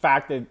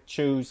fact that they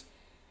choose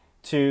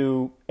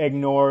to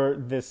ignore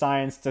the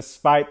science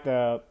despite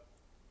the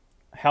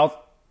health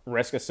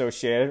risk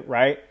associated,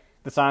 right?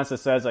 The science that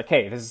says, like,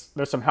 hey, there's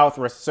some health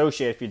risk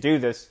associated if you do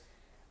this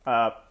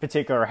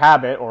particular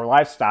habit or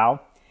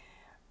lifestyle.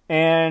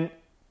 And,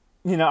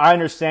 I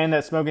understand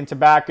that smoking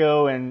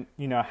tobacco and,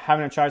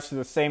 having attraction to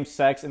the same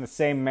sex in the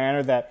same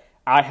manner that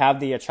I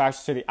have the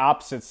attraction to the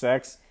opposite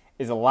sex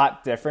is a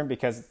lot different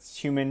because it's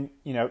human,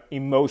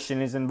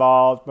 emotion is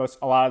involved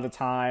a lot of the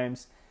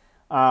times.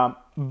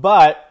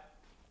 But,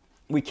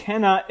 we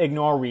cannot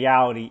ignore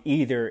reality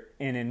either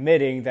in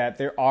admitting that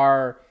there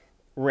are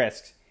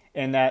risks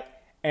and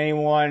that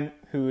anyone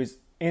who is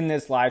in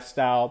this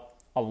lifestyle,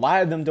 a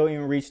lot of them don't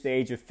even reach the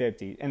age of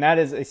 50. And that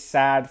is a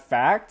sad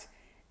fact.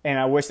 And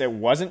I wish it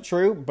wasn't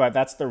true, but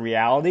that's the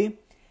reality.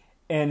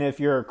 And if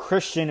you're a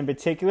Christian in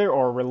particular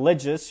or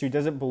religious who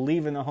doesn't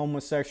believe in the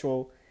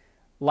homosexual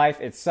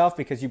life itself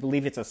because you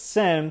believe it's a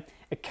sin,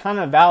 it kind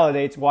of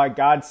validates why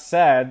God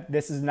said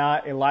this is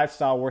not a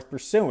lifestyle worth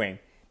pursuing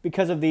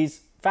because of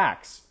these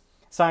facts,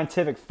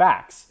 scientific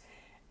facts.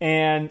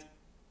 And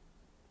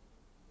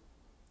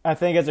I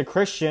think as a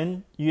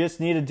Christian, you just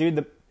need to do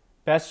the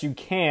best you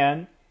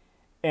can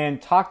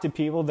and talk to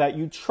people that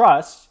you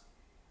trust,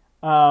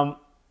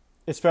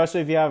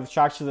 especially if you have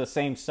attraction to the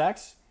same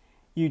sex.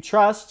 You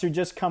trust to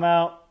just come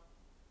out,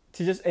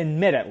 to just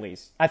admit at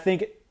least. I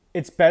think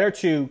it's better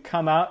to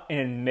come out and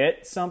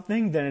admit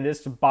something than it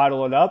is to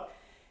bottle it up,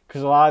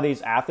 because a lot of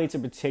these athletes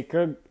in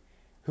particular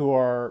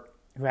who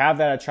have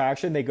that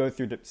attraction, they go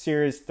through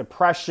serious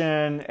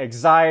depression,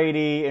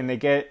 anxiety, and they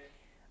get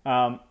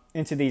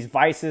into these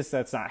vices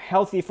that's not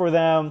healthy for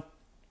them.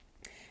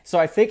 So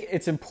I think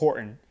it's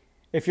important.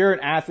 If you're an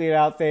athlete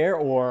out there,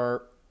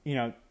 or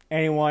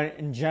anyone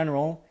in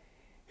general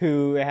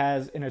who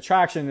has an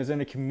attraction, is in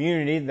a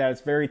community that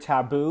is very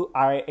taboo,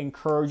 I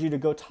encourage you to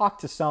go talk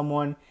to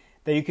someone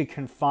that you could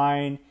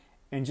confide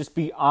and just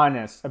be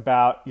honest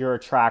about your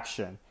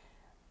attraction.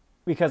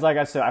 Because like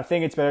I said, I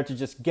think it's better to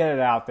just get it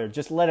out there,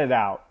 just let it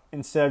out,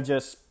 instead of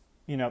just,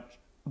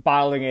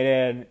 bottling it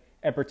in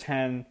and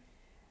pretend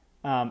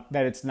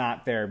that it's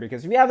not there.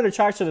 Because if you have an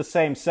attraction to the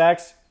same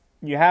sex,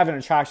 you have an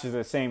attraction to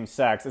the same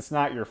sex. It's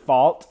not your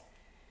fault.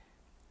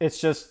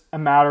 It's just a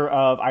matter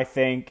of, I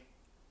think,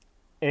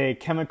 a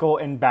chemical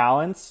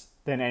imbalance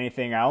than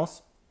anything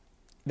else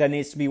that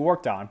needs to be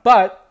worked on.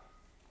 But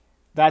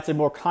that's a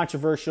more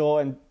controversial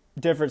and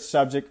different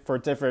subject for a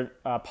different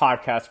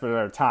podcast for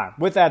another time.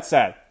 With that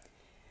said,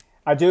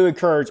 I do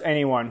encourage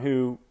anyone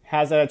who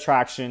has that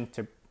attraction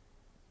to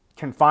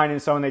confide in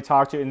someone they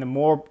talk to. And the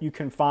more you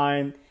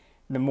confide,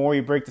 the more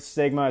you break the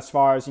stigma as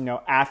far as,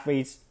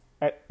 athletes,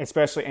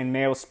 especially in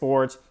male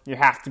sports. You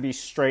have to be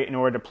straight in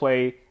order to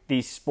play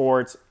these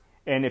sports.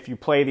 And if you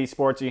play these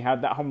sports and you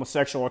have that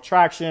homosexual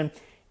attraction,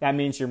 that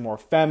means you're more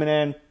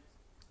feminine.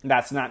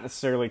 That's not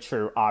necessarily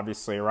true,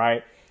 obviously,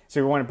 right?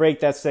 So we want to break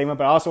that stigma,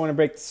 but I also want to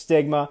break the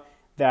stigma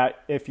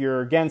that if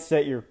you're against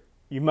it,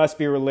 you must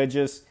be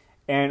religious,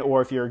 and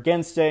or if you're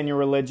against it and you're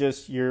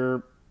religious,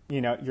 you're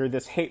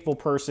this hateful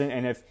person.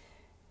 And if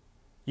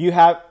you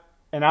have,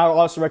 and I would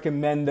also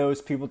recommend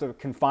those people to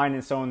confide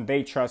in someone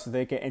they trust so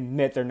they can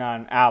admit they're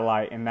not an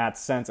ally in that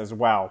sense as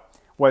well,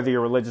 whether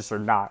you're religious or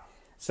not.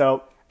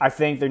 So I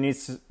think there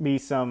needs to be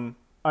some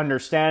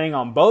understanding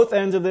on both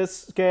ends of this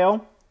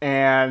scale.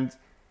 And,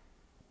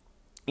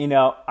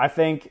 I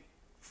think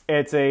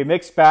it's a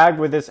mixed bag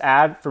with this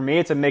ad. For me,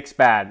 it's a mixed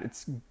bag.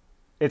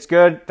 It's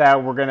good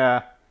that we're going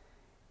to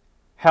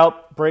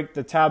help break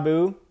the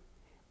taboo,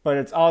 but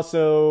it's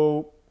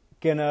also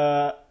going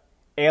to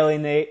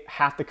alienate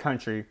half the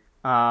country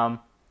in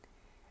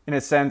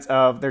a sense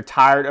of they're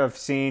tired of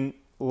seeing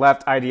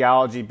left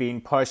ideology being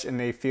pushed and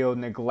they feel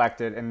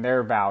neglected in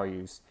their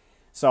values.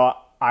 So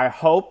I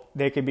hope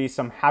there could be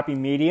some happy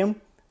medium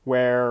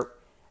where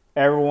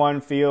everyone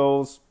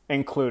feels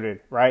included,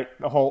 right?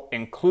 The whole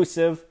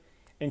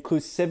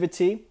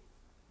inclusivity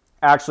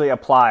actually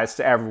applies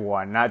to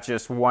everyone, not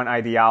just one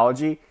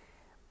ideology.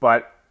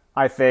 But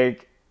I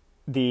think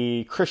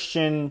the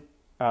Christian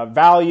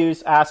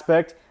values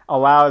aspect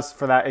allows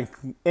for that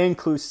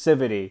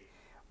inclusivity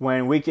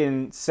when we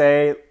can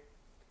say,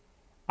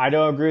 I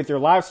don't agree with your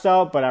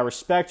lifestyle, but I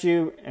respect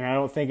you, and I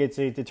don't think it's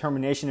a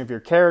determination of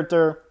your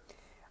character.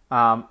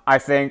 I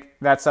think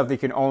that's something you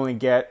can only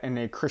get in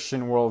a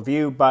Christian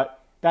worldview, but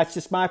that's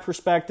just my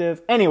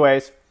perspective.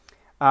 Anyways,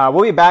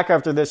 we'll be back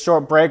after this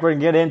short break. We're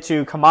going to get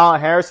into Kamala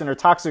Harris and her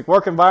toxic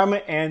work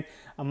environment, and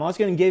I'm also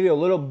going to give you a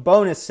little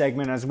bonus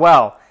segment as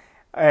well,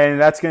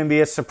 and that's going to be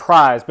a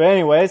surprise. But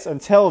anyways,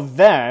 until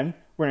then,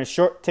 we're going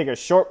to take a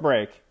short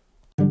break.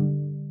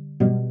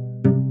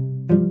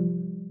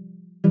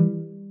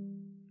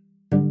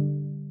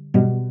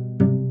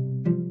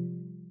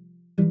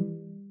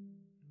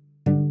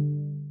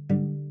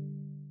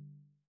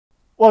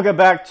 Welcome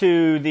back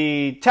to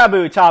the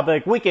Taboo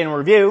Topic Weekend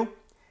Review.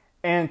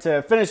 And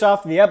to finish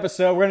off the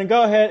episode, we're going to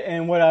go ahead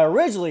and what I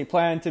originally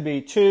planned to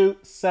be two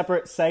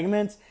separate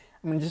segments,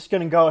 I'm just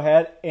going to go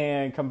ahead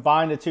and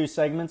combine the two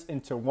segments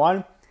into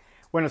one.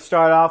 We're going to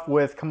start off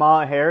with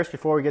Kamala Harris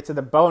before we get to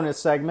the bonus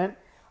segment.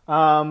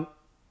 So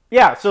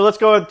let's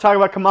go and talk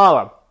about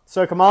Kamala.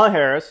 So Kamala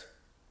Harris,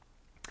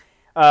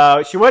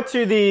 she went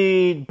to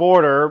the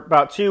border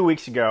about 2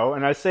 weeks ago,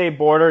 and I say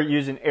border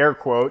using air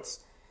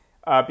quotes,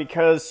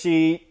 because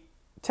she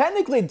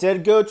technically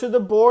did go to the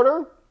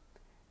border.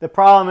 The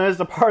problem is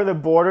the part of the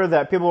border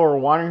that people were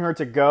wanting her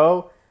to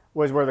go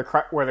was where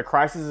the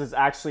crisis is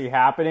actually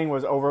happening,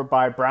 was over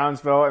by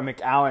Brownsville and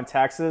McAllen,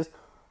 Texas.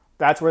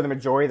 That's where the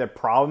majority of the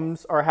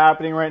problems are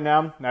happening right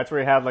now. That's where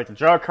you have like the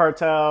drug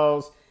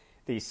cartels,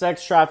 the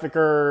sex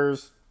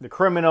traffickers, the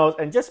criminals,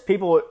 and just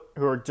people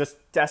who are just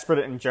desperate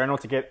in general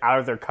to get out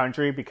of their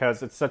country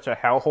because it's such a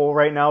hellhole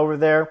right now over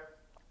there.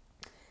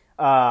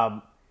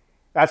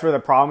 That's where the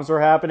problems were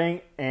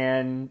happening.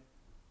 And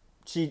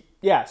she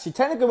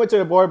technically went to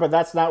the border, but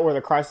that's not where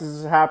the crisis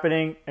is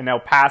happening in El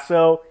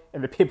Paso.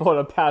 And the people in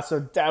El Paso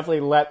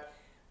definitely let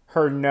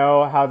her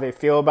know how they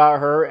feel about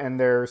her and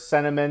their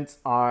sentiments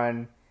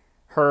on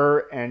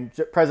her and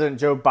President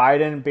Joe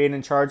Biden being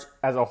in charge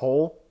as a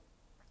whole.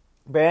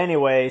 But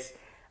anyways,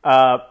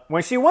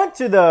 when she went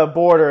to the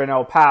border in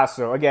El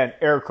Paso, again,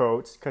 air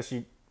quotes, because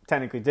she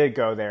technically did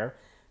go there,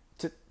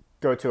 to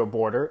go to a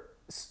border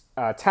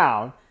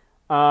town,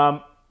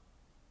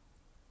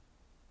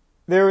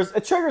 there was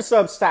a trigger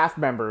some staff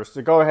members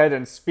to go ahead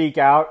and speak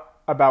out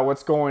about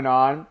what's going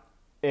on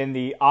in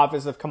the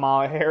office of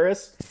Kamala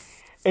Harris.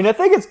 And I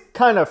think it's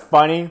kind of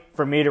funny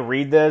for me to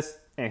read this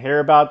and hear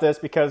about this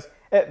because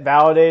it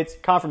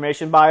validates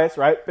confirmation bias,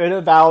 right?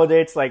 It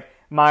validates like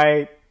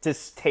my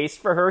distaste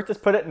for her, to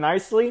put it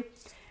nicely.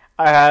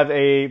 I have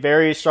a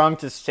very strong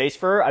distaste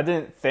for her. I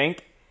didn't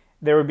think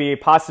there would be a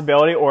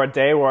possibility or a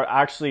day where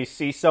I actually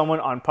see someone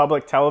on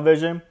public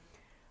television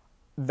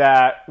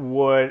that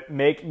would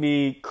make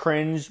me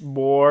cringe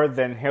more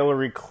than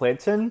Hillary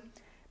Clinton,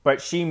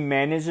 but she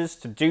manages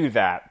to do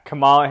that.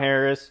 Kamala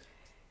Harris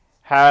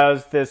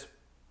has this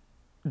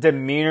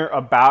demeanor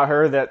about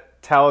her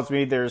that tells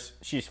me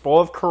she's full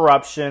of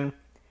corruption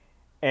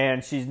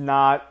and she's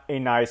not a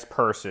nice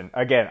person.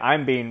 Again,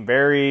 I'm being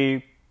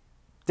very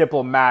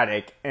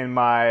diplomatic in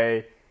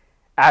my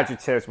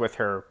adjectives with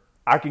her.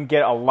 I can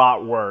get a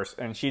lot worse,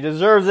 and she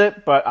deserves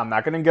it, but I'm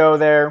not going to go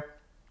there.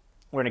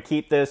 We're going to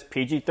keep this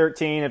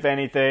PG-13, if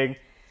anything,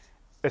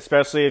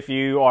 especially if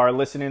you are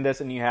listening to this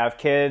and you have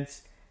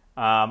kids.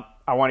 I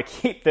want to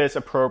keep this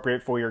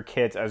appropriate for your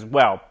kids as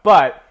well.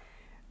 But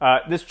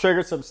this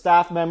triggered some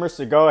staff members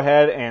to go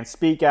ahead and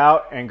speak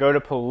out and go to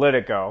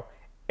Politico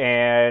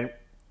and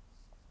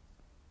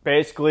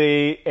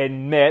basically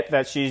admit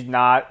that she's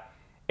not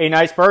a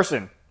nice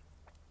person.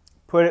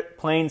 Put it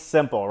plain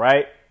simple,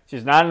 right?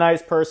 She's not a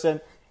nice person,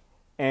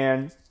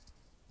 and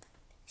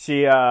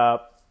she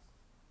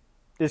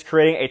is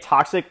creating a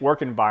toxic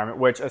work environment,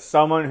 which as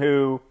someone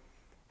who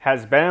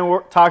has been in a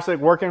toxic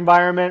work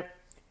environment,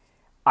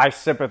 I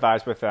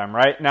sympathize with them,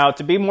 right? Now,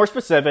 to be more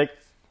specific,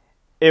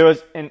 it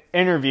was an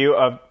interview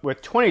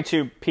with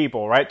 22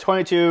 people, right?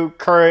 22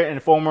 current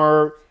and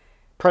former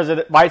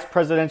vice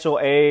presidential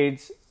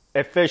aides,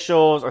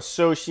 officials,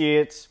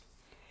 associates.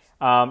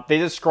 They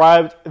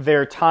described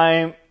their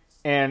time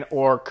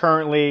or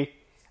currently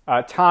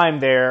time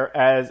there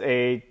as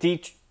a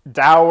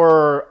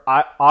dour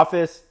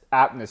office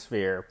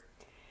atmosphere,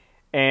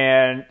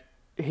 and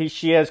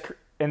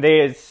they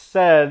had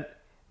said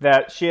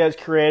that she has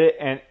created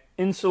an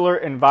insular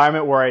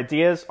environment where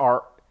ideas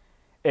are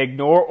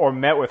ignored or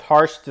met with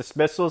harsh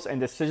dismissals and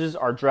decisions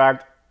are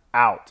dragged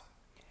out.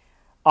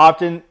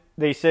 Often,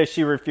 they say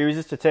she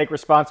refuses to take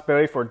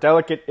responsibility for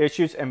delicate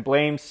issues and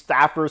blames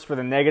staffers for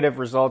the negative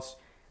results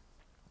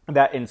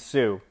that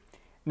ensue.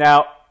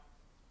 Now,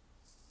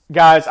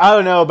 guys, I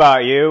don't know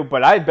about you,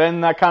 but I've been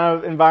in that kind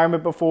of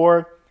environment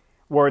before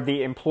where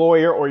the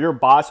employer or your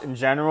boss in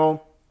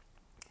general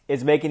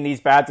is making these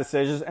bad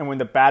decisions, and when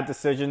the bad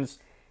decisions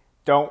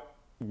don't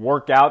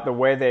work out the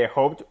way they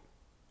hoped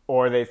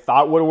or they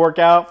thought would work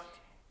out,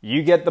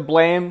 you get the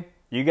blame,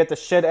 you get the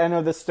shit end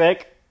of the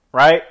stick,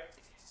 right?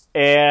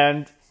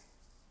 And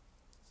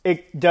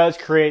it does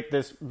create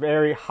this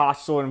very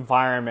hostile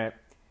environment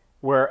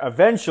where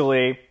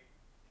eventually,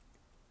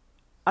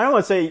 I don't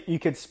want to say you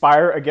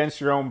conspire against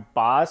your own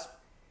boss,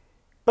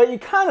 but you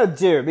kind of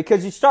do,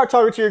 because you start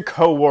talking to your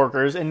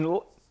coworkers, and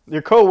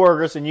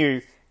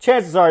you,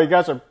 chances are you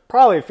guys are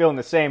probably feeling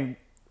the same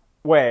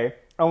way,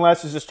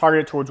 unless it's just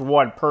targeted towards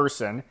one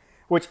person,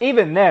 which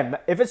even then,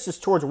 if it's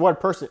just towards one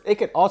person, it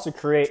can also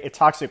create a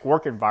toxic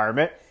work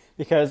environment,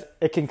 because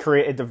it can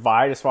create a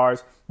divide as far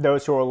as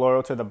those who are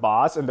loyal to the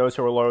boss and those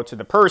who are loyal to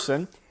the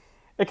person.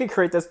 It can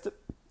create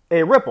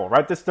a ripple,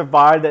 right? This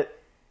divide that,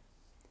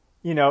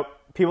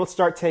 people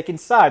start taking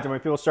sides. And when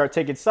people start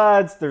taking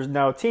sides, there's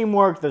no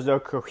teamwork, there's no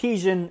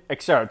cohesion,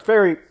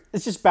 etc.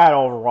 It's just bad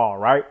overall,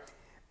 right?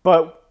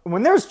 But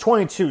when there's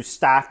 22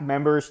 staff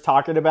members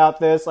talking about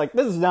this, like,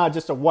 this is not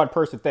just a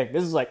one-person thing.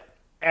 This is like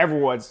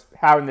everyone's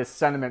having this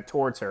sentiment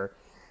towards her.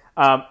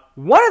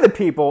 One of the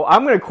people,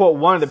 I'm going to quote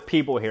one of the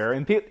people here,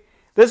 and this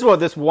is what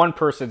this one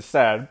person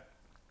said.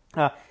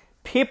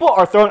 People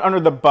are thrown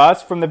under the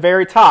bus from the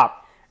very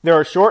top. There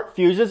are short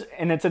fuses,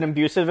 and it's an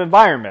abusive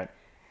environment.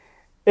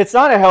 It's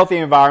not a healthy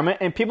environment,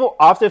 and people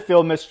often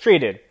feel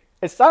mistreated.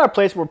 It's not a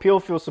place where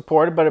people feel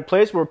supported, but a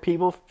place where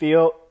people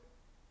feel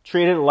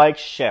treated like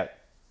shit.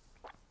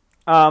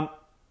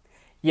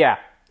 Yeah.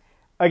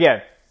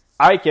 Again,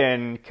 I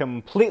can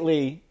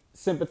completely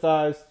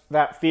sympathize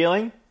that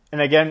feeling.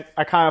 And again,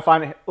 I kind of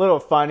find it a little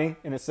funny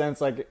in a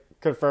sense, like it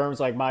confirms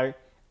like my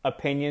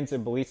opinions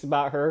and beliefs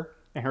about her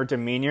and her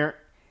demeanor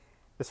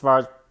as far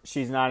as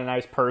she's not a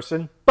nice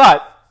person.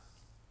 But,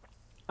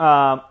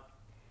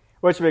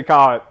 what should we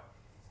call it?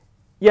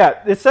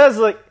 Yeah, it says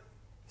like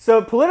So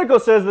Politico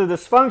says the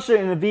dysfunction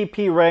in the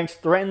VP ranks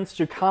threatens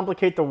to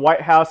complicate the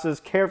White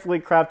House's carefully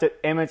crafted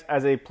image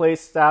as a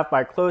place staffed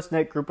by a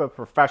close-knit group of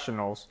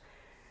professionals.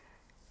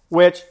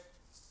 Which,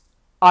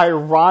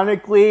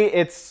 ironically,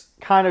 it's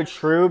kind of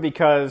true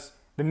because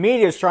the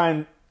media is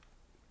trying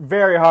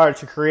very hard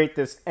to create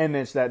this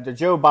image that the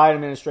Joe Biden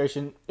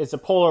administration is the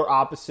polar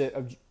opposite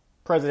of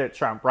President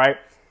Trump, right?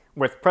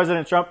 With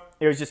President Trump,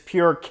 it was just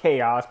pure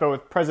chaos. But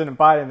with President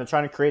Biden, they're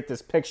trying to create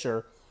this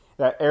picture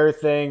that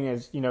everything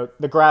is,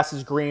 the grass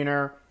is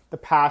greener, the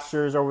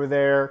pastures over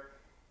there,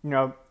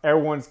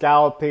 everyone's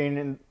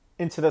galloping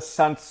into the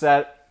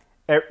sunset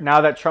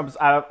now that Trump's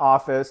out of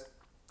office.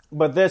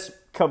 But this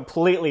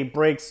completely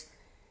breaks,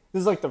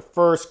 this is like the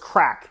first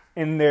crack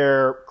in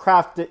their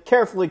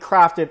carefully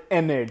crafted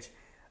image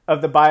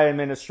of the Biden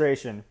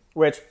administration,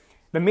 which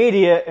the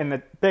media and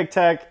the big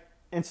tech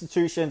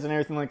institutions and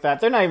everything like that,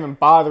 they're not even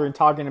bothering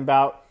talking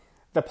about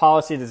the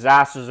policy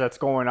disasters that's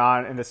going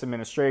on in this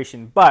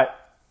administration. But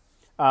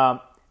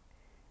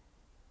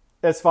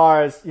as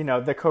far as,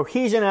 the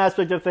cohesion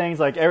aspect of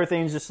things, like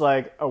everything's just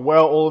like a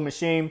well-oiled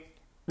machine,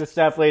 this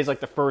definitely is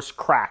like the first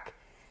crack.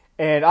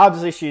 And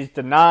obviously she's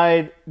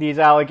denied these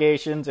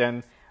allegations,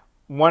 and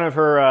one of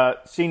her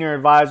senior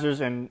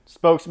advisors and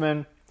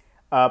spokesmen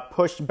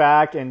pushed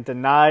back and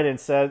denied and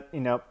said,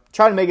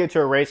 try to make it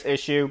to a race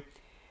issue.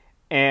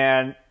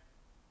 And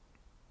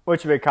what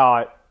should we call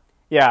it?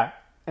 Yeah.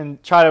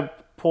 And try to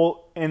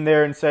pull in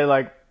there and say,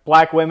 like,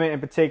 black women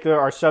in particular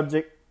are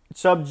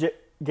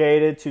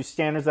subjugated to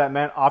standards that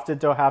men often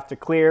don't have to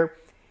clear.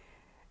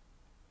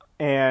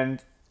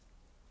 And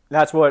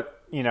that's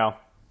what,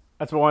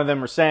 that's what one of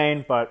them were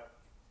saying. But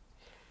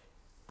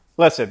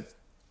listen,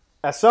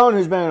 as someone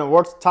who's been in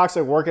a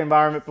toxic work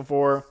environment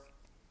before,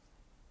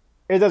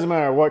 it doesn't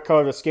matter what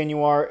color of skin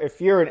you are. If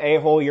you're an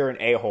a-hole, you're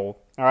an a-hole.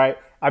 All right.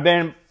 I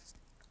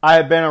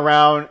have been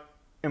around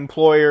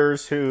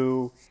employers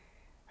who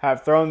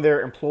have thrown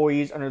their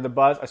employees under the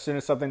bus as soon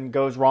as something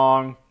goes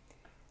wrong.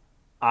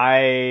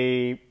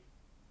 I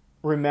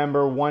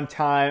remember one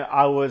time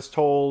I was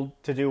told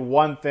to do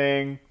one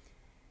thing,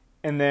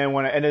 and then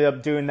when I ended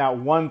up doing that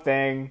one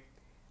thing,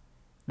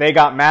 they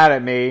got mad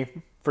at me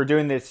for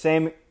doing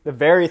the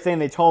very thing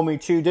they told me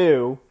to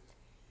do.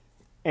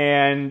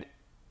 And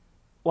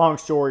long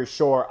story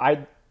short,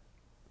 I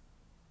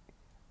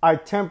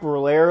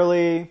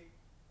temporarily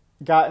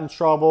got in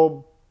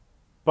trouble,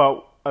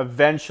 but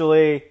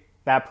eventually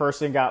that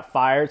person got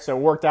fired, so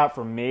it worked out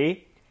for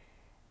me.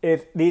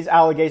 If these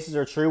allegations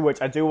are true,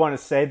 which I do want to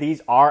say,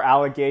 these are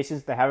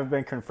allegations that haven't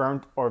been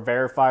confirmed or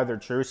verified they're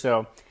true.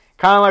 So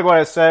kind of like what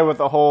I said with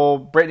the whole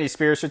Britney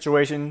Spears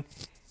situation,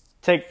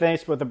 take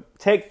this with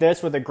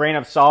a grain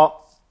of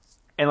salt.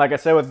 And like I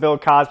said with Bill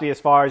Cosby,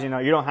 as far as, you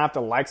don't have to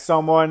like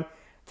someone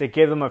to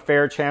give them a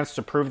fair chance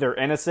to prove their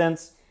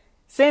innocence.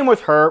 Same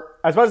with her.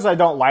 As much as I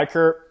don't like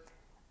her,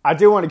 I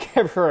do want to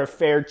give her a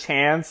fair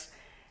chance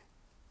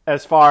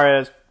as far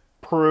as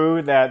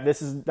prove that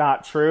this is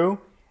not true.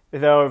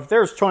 Though if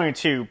there's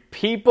 22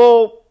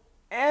 people,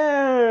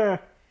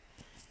 that's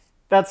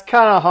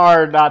kind of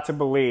hard not to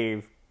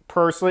believe.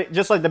 Personally,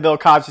 just like the Bill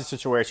Cosby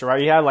situation,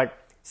 right? You had like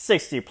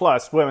 60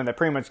 plus women that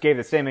pretty much gave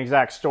the same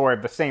exact story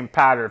of the same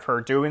pattern of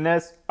her doing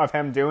this, of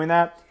him doing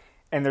that.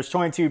 And there's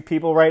 22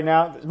 people right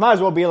now. It might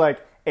as well be like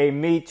a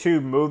Me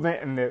Too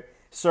movement in the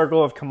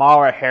circle of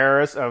Kamala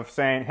Harris of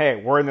saying, hey,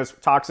 we're in this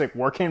toxic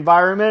work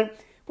environment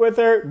with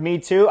her. Me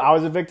too. I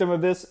was a victim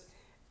of this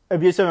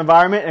abusive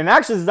environment. And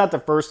actually, this is not the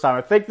first time.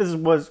 I think this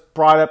was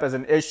brought up as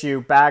an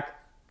issue back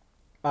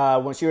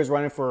when she was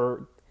running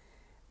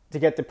to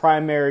get the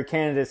primary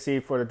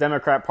candidacy for the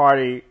Democrat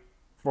Party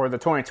for the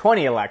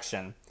 2020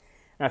 election.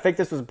 And I think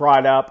this was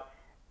brought up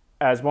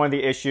as one of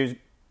the issues.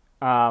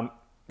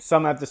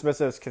 Some have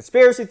dismissed it as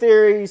conspiracy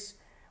theories,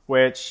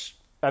 which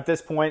at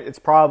this point, it's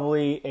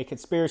probably a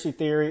conspiracy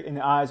theory in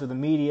the eyes of the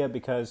media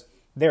because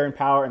they're in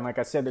power. And like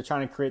I said, they're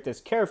trying to create this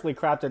carefully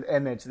crafted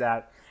image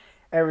that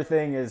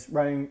everything is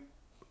running,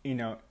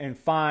 in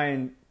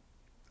fine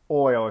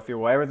oil, if you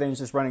will. Everything's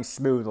just running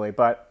smoothly.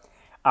 But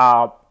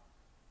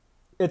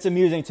it's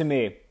amusing to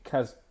me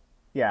because,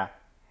 yeah.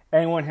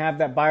 Anyone have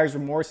that buyer's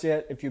remorse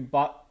yet? If you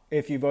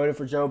voted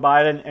for Joe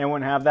Biden,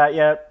 anyone have that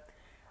yet?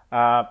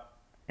 And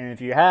if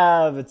you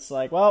have, it's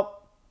like,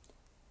 well,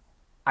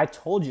 I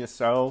told you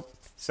so.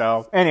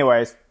 So,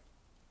 anyways,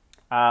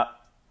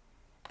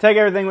 take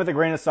everything with a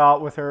grain of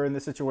salt with her in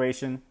this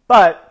situation.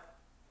 But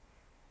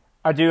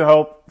I do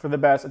hope for the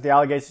best, if the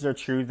allegations are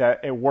true, that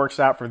it works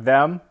out for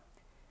them.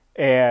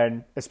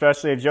 And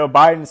especially if Joe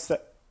Biden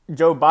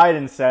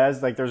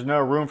says, like, there's no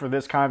room for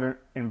this kind of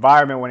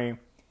environment when he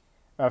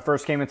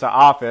first came into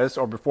office,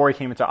 or before he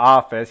came into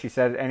office. He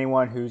said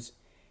anyone who's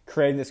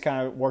creating this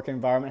kind of work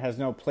environment has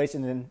no place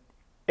in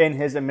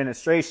his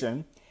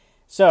administration.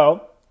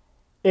 So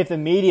if the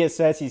media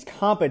says he's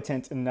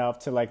competent enough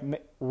to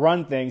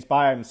run things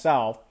by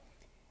himself,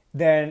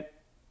 then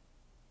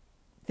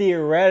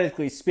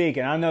theoretically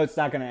speaking, I know it's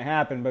not going to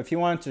happen, but if he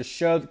wanted to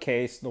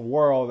showcase the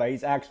world that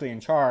he's actually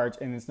in charge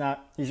and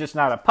he's just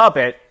not a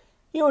puppet,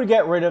 he would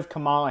get rid of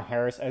Kamala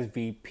Harris as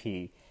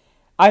VP.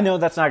 I know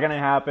that's not going to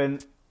happen.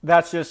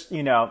 That's just,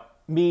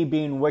 me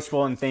being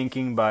wishful and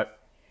thinking, but,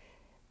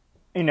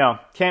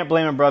 can't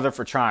blame a brother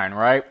for trying,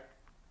 right?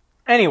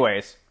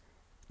 Anyways,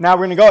 now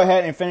we're going to go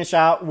ahead and finish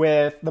out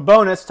with the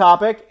bonus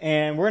topic,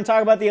 and we're going to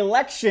talk about the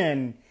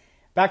election.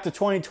 Back to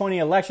 2020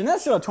 election.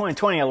 That's still a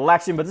 2020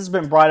 election, but this has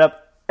been brought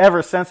up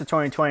ever since the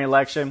 2020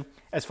 election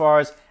as far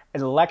as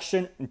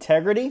election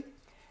integrity.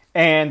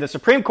 And the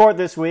Supreme Court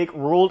this week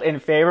ruled in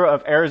favor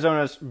of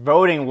Arizona's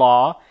voting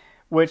law,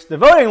 which the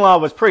voting law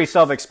was pretty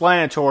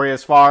self-explanatory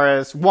as far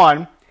as,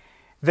 one,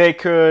 they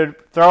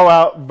could throw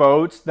out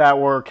votes that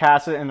were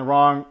casted in the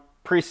wrong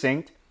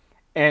precinct,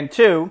 and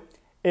two,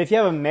 if you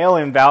have a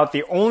mail-in ballot,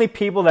 the only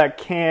people that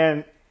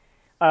can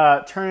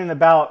turn in the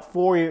ballot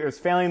for you is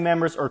family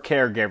members or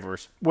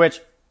caregivers,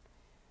 which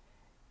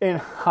in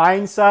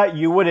hindsight,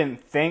 you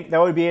wouldn't think that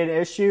would be an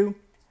issue,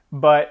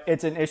 but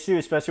it's an issue,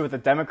 especially with the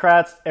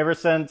Democrats. Ever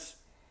since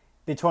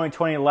the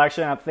 2020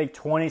 election, I think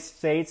 20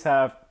 states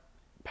have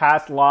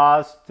passed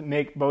laws to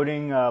make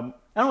voting, I don't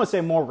want to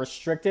say more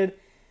restricted,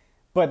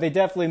 but they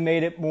definitely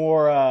made it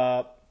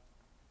more,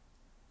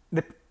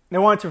 they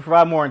wanted to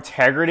provide more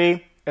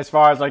integrity as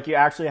far as like you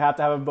actually have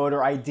to have a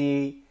voter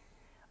ID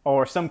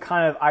or some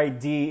kind of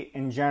ID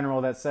in general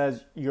that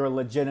says you're a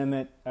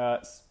legitimate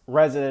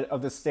resident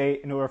of the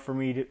state in order for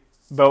me to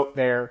vote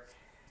there.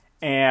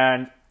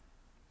 And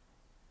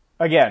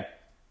again,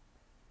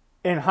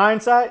 in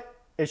hindsight,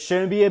 it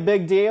shouldn't be a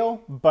big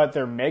deal, but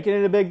they're making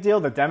it a big deal.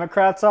 The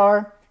Democrats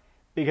are,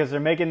 because they're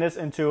making this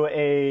into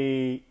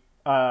a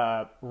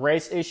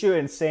race issue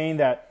and saying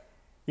that,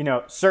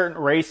 certain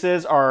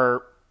races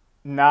are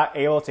not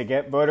able to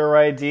get voter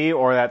ID,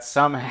 or that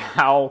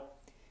somehow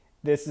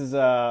this is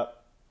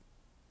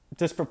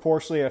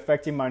disproportionately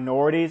affecting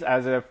minorities,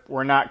 as if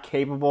we're not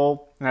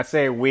capable. And I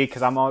say we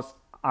because I'm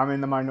in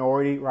the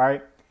minority,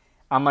 right?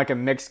 I'm like a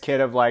mixed kid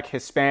of like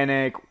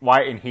Hispanic,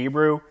 white, and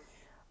Hebrew.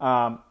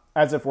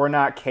 As if we're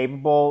not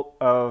capable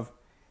of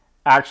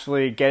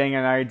actually getting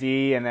an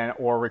ID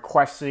or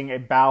requesting a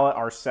ballot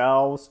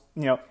ourselves,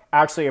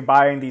 actually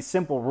abiding these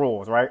simple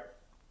rules, right?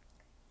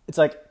 It's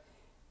like,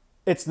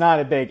 it's not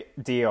a big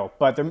deal,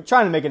 but they're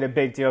trying to make it a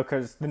big deal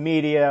because the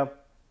media,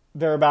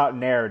 they're about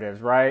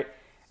narratives, right?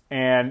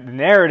 And the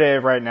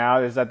narrative right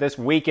now is that this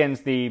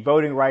weakens the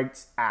Voting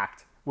Rights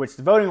Act, which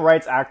the Voting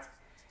Rights Act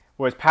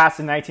was passed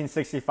in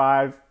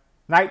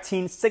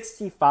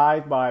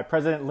 1965 by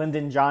President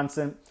Lyndon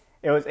Johnson.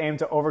 It was aimed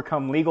to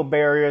overcome legal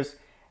barriers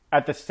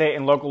at the state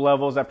and local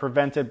levels that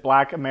prevented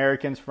Black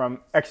Americans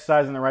from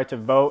exercising the right to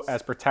vote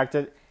as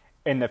protected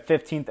in the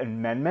 15th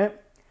Amendment.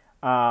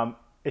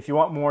 If you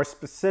want more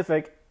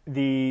specific,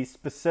 the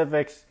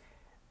specifics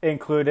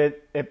included,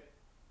 it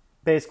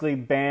basically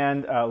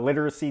banned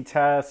literacy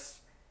tests,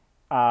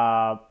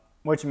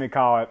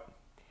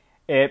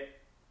 It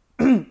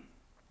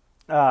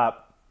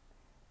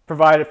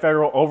provided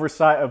federal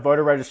oversight of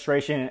voter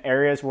registration in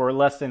areas where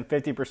less than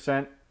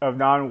 50% of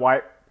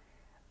non-white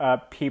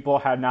people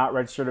had not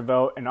registered to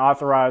vote, and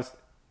authorized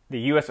the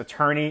U.S.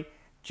 Attorney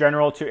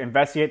General to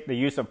investigate the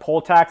use of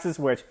poll taxes,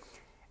 which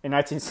in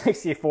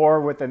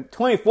 1964, with the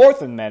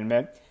 24th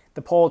Amendment,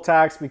 the poll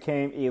tax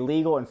became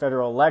illegal in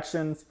federal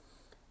elections,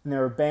 and they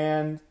were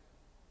banned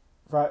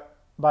by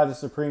the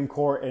Supreme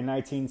Court in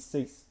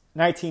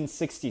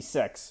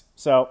 1966.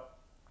 So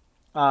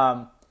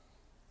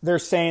they're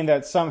saying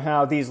that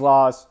somehow these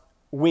laws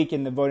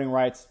weaken the Voting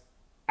Rights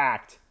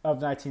Act of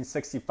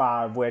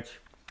 1965, which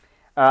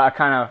I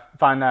kind of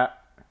find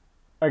that,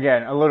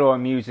 again, a little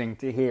amusing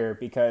to hear,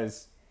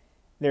 because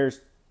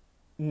there's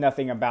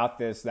nothing about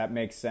this that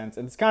makes sense.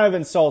 And it's kind of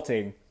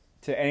insulting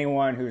to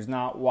anyone who's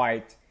not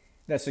white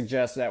that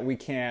suggests that we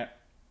can't,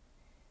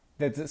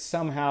 that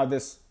somehow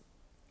this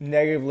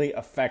negatively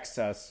affects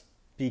us.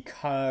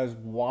 Because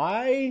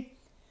why?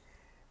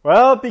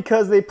 Well,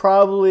 because they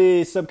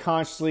probably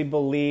subconsciously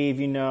believe,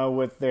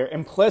 with their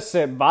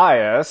implicit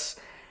bias,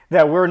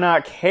 that we're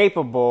not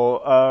capable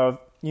of,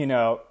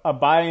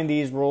 abiding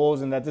these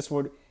rules, and that this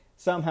would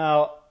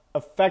somehow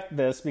affect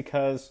this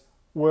because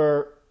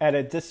we're at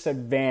a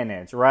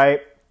disadvantage,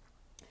 right?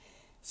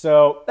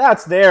 So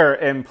that's their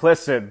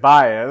implicit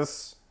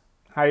bias.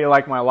 How do you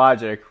like my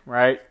logic,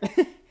 right?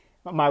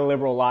 My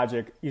liberal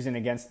logic using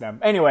against them.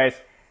 Anyways,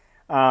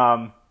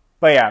 but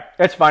yeah,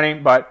 it's funny.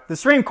 But the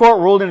Supreme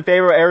Court ruled in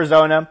favor of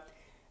Arizona.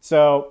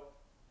 So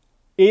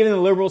even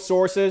the liberal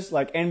sources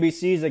like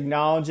NBC is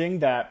acknowledging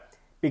that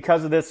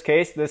because of this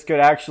case, this could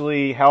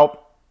actually help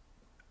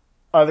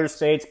other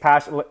states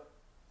pass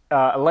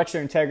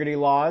election integrity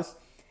laws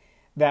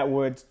that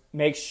would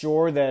make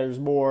sure there's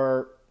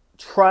more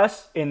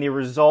trust in the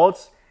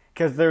results,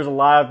 because there's a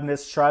lot of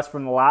mistrust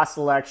from the last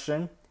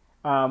election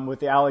with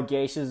the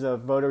allegations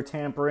of voter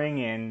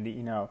tampering and,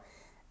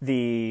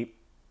 the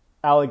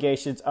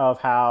allegations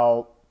of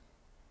how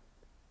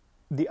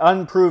the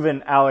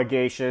unproven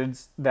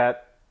allegations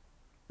that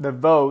the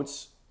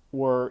votes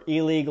were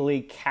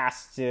illegally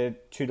casted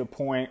to the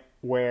point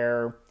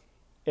where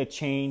it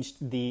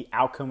changed the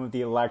outcome of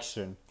the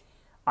election.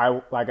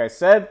 Like I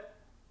said,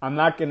 I'm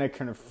not going to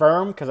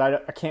confirm because I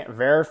can't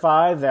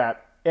verify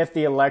that if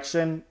the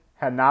election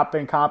had not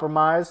been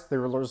compromised, the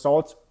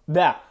results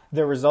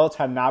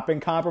had not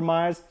been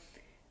compromised,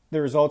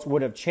 the results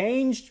would have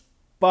changed.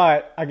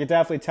 But I could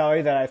definitely tell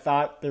you that I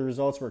thought the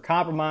results were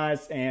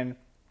compromised, and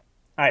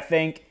I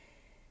think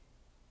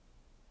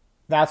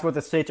that's what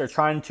the states are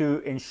trying to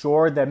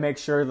ensure, that make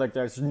sure like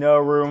there's no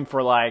room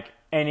for like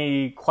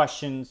any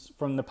questions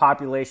from the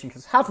population,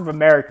 because half of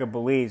America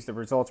believes the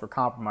results were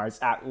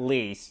compromised. At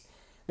least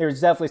there's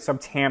definitely some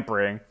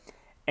tampering,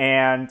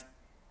 and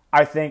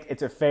I think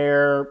it's a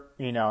fair,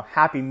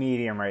 happy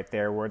medium right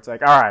there, where it's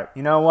like, all right,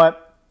 you know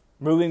what,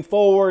 moving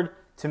forward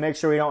to make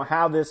sure we don't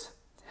have this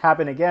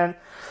happen again.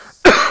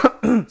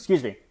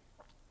 Excuse me.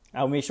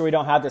 I'll make sure we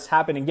don't have this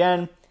happen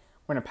again.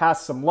 We're going to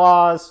pass some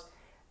laws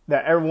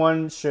that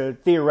everyone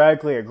should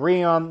theoretically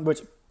agree on,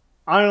 which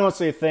I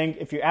honestly think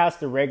if you ask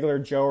the regular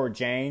Joe or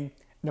Jane,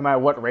 no matter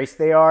what race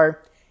they are,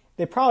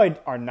 they probably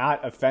are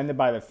not offended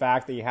by the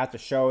fact that you have to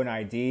show an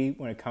ID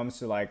when it comes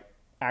to like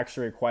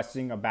actually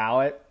requesting a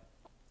ballot.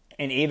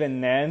 And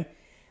even then,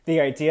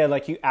 the idea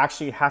like you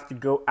actually have to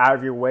go out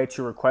of your way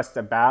to request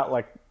a ballot,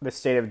 like the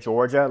state of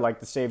Georgia,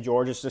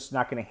 is just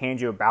not going to hand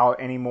you a ballot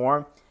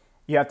anymore.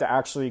 You have to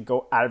actually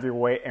go out of your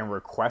way and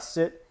request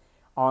it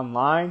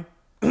online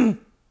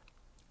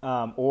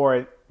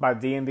or by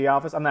DMV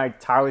office. I'm not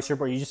entirely sure,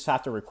 but you just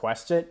have to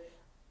request it.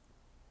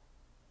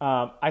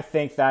 I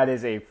think that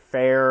is a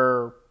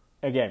fair,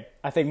 again,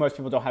 I think most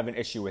people don't have an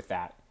issue with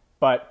that.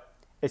 But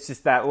it's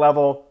just that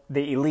level,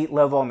 the elite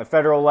level and the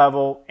federal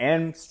level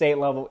and state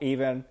level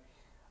even,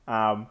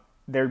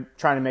 they're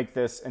trying to make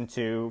this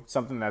into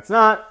something that's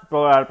not,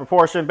 blow out of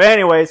proportion. But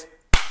anyways,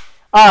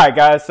 all right,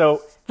 guys, so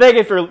thank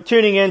you for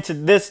tuning in to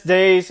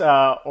today's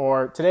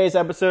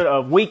episode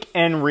of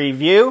Weekend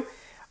Review.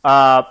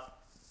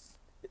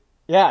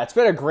 Yeah, it's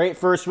been a great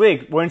first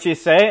week, wouldn't you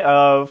say,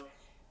 of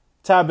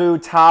Taboo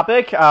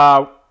Topic.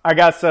 I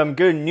got some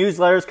good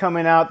newsletters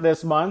coming out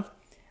this month.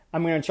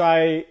 I'm going to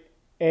try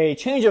a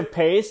change of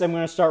pace. I'm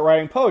going to start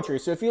writing poetry.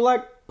 So if you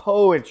like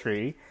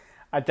poetry,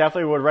 I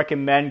definitely would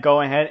recommend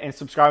going ahead and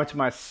subscribing to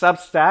my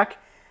Substack.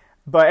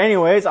 But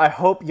anyways, I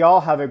hope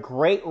y'all have a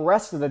great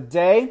rest of the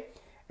day.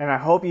 And I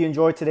hope you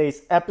enjoyed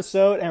today's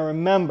episode. And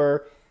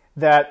remember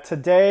that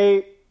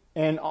today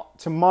and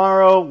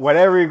tomorrow,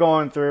 whatever you're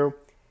going through,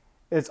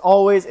 it's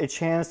always a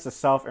chance to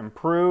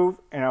self-improve.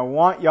 And I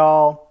want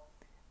y'all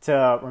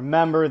to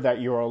remember that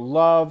you are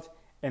loved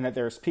and that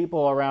there's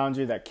people around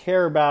you that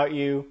care about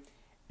you.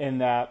 And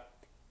that,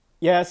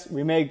 yes,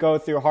 we may go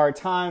through hard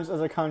times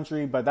as a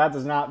country, but that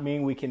does not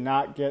mean we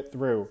cannot get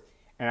through.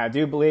 And I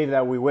do believe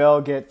that we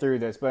will get through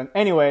this. But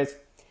anyways,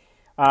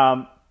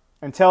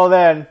 until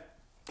then,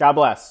 God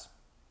bless.